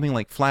 Something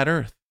like flat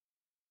earth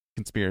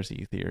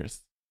conspiracy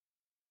theorists.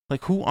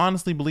 Like, who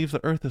honestly believes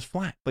the earth is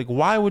flat? Like,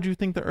 why would you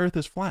think the earth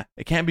is flat?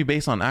 It can't be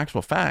based on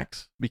actual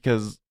facts,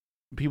 because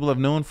people have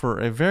known for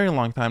a very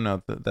long time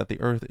now that the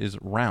earth is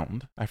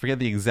round. I forget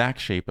the exact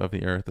shape of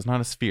the earth. It's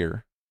not a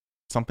sphere,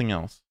 something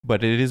else,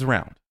 but it is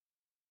round.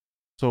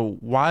 So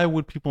why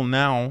would people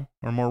now,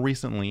 or more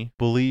recently,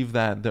 believe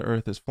that the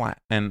earth is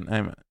flat?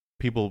 And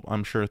people,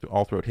 I'm sure,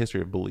 all throughout history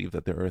have believed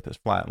that the earth is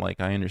flat.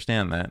 Like, I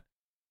understand that.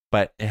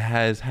 But it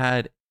has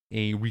had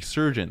a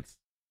resurgence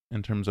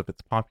in terms of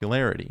its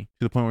popularity,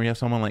 to the point where you have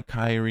someone like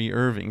Kyrie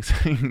Irving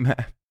saying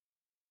that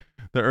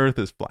the earth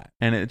is flat.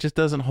 And it just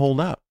doesn't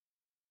hold up.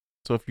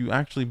 So if you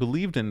actually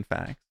believed in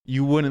facts,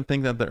 you wouldn't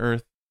think that the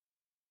earth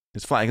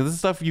is flat. Because this is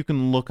stuff you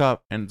can look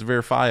up and it's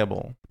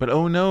verifiable. But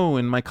oh no,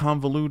 in my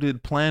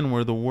convoluted plan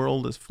where the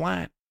world is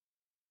flat,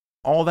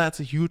 all that's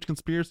a huge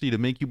conspiracy to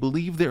make you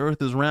believe the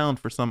earth is round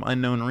for some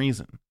unknown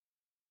reason.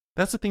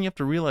 That's the thing you have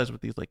to realize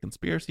with these like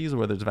conspiracies, or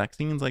whether it's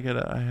vaccines, like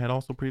I had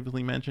also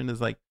previously mentioned, is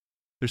like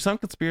there's some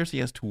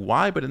conspiracy as to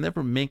why, but it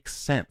never makes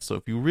sense. So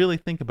if you really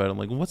think about it,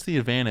 like, what's the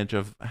advantage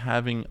of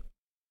having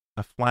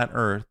a flat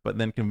earth but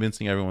then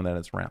convincing everyone that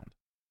it's round?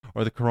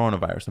 Or the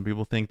coronavirus. Some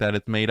people think that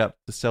it's made up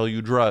to sell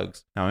you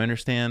drugs. Now, I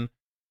understand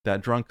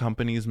that drug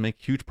companies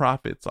make huge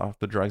profits off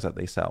the drugs that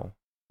they sell.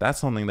 That's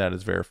something that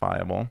is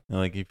verifiable.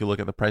 Like, if you look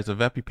at the price of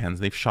EpiPens,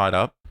 they've shot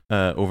up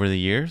over the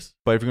years.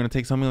 But if you're going to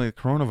take something like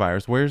the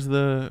coronavirus, where's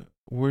the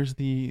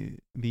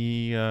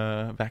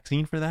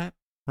vaccine for that?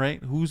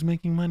 Right? Who's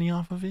making money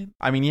off of it?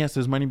 I mean, yes,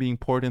 there's money being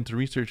poured into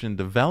research and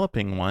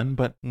developing one,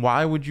 but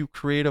why would you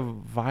create a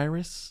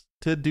virus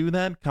to do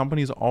that?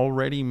 Companies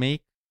already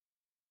make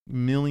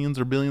millions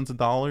or billions of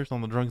dollars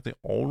on the drugs they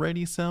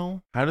already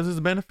sell. How does this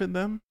benefit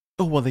them?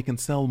 Oh, well, they can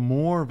sell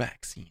more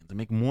vaccines and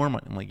make more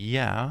money. I'm like,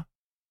 yeah,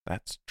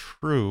 that's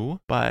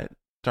true. But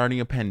starting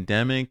a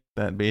pandemic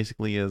that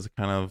basically has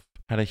kind of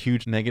had a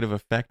huge negative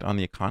effect on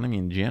the economy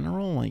in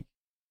general, like,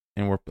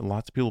 and where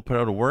lots of people put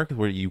out of work,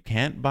 where you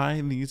can't buy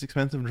these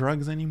expensive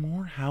drugs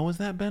anymore. How is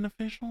that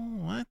beneficial?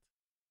 What?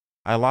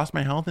 I lost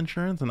my health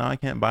insurance and now I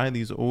can't buy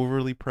these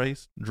overly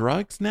priced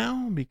drugs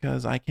now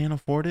because I can't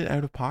afford it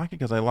out of pocket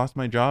because I lost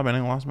my job and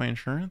I lost my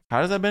insurance.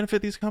 How does that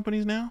benefit these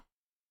companies now?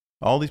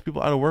 All these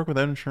people out of work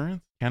without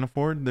insurance can't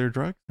afford their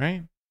drugs,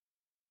 right?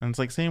 And it's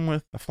like same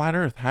with a flat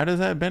earth. How does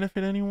that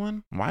benefit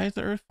anyone? Why is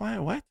the earth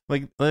flat? What?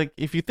 Like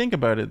if you think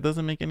about it, it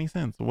doesn't make any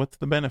sense. What's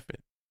the benefit?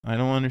 I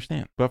don't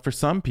understand. But for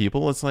some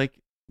people, it's like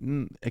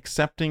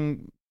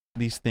accepting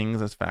these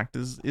things as fact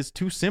is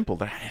too simple.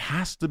 There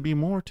has to be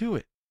more to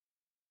it.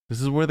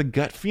 This is where the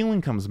gut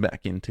feeling comes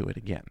back into it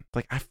again. It's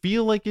like, I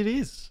feel like it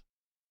is.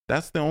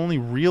 That's the only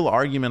real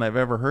argument I've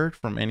ever heard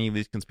from any of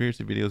these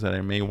conspiracy videos that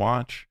I may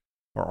watch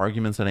or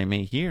arguments that I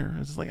may hear.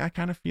 It's like, I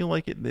kind of feel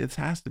like there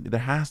has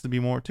to be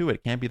more to it.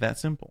 It can't be that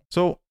simple.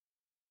 So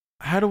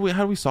how do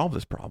we solve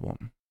this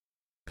problem?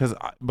 Because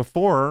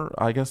before,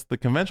 I guess the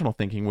conventional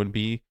thinking would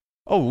be,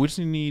 oh, we just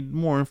need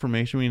more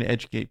information. We need to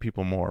educate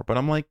people more. But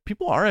I'm like,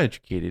 people are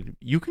educated.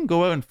 You can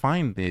go out and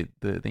find the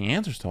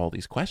answers to all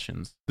these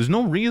questions. There's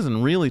no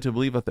reason really to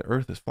believe that the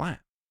earth is flat.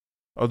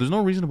 Oh, there's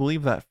no reason to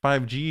believe that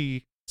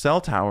 5G cell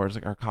towers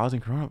are causing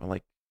corona.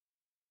 Like,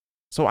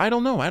 so I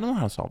don't know. I don't know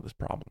how to solve this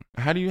problem.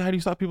 How do you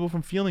stop people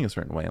from feeling a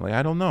certain way? Like,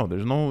 I don't know.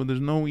 There's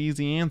no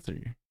easy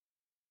answer.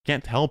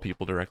 Can't tell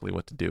people directly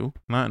what to do,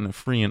 not in a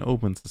free and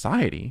open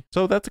society.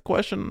 So that's a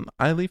question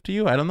I leave to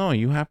you. I don't know.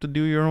 You have to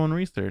do your own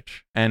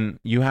research, and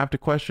you have to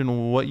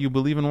question what you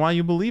believe and why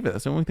you believe it.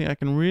 That's the only thing I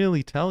can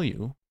really tell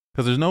you,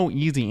 because there's no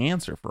easy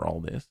answer for all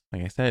this.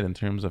 Like I said, in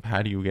terms of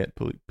how do you get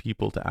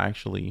people to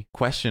actually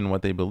question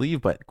what they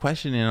believe, but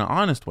question in an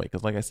honest way.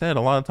 Because like I said,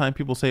 a lot of time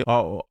people say,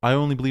 oh, I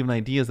only believe in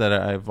ideas that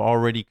I've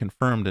already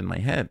confirmed in my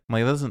head.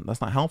 Like,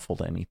 that's not helpful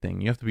to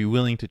anything. You have to be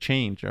willing to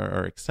change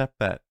or accept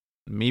that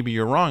maybe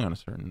you're wrong on a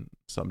certain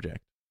subject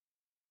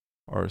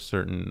or a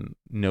certain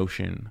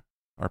notion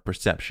or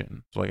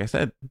perception. So like I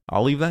said,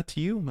 I'll leave that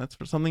to you. That's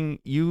for something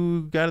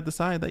you got to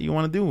decide that you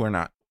want to do or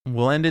not.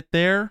 We'll end it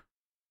there.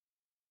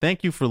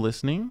 Thank you for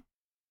listening.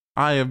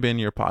 I have been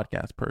your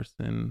podcast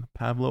person,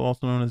 Pablo,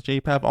 also known as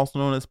JPav, also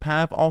known as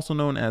Pav, also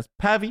known as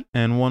Pavi.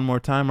 And one more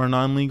time, our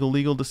non-legal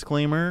legal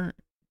disclaimer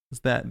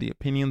is that the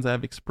opinions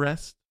I've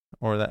expressed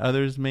or that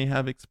others may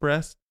have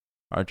expressed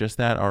are just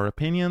that, our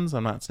opinions.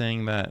 I'm not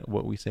saying that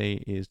what we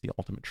say is the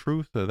ultimate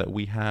truth or that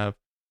we have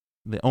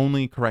the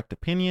only correct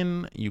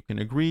opinion. You can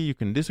agree, you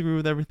can disagree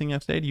with everything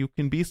I've said. You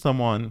can be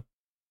someone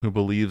who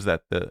believes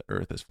that the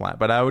earth is flat.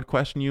 But I would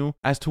question you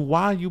as to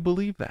why you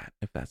believe that,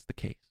 if that's the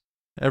case.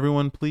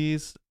 Everyone,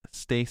 please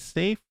stay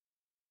safe.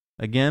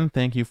 Again,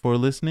 thank you for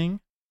listening.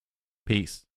 Peace.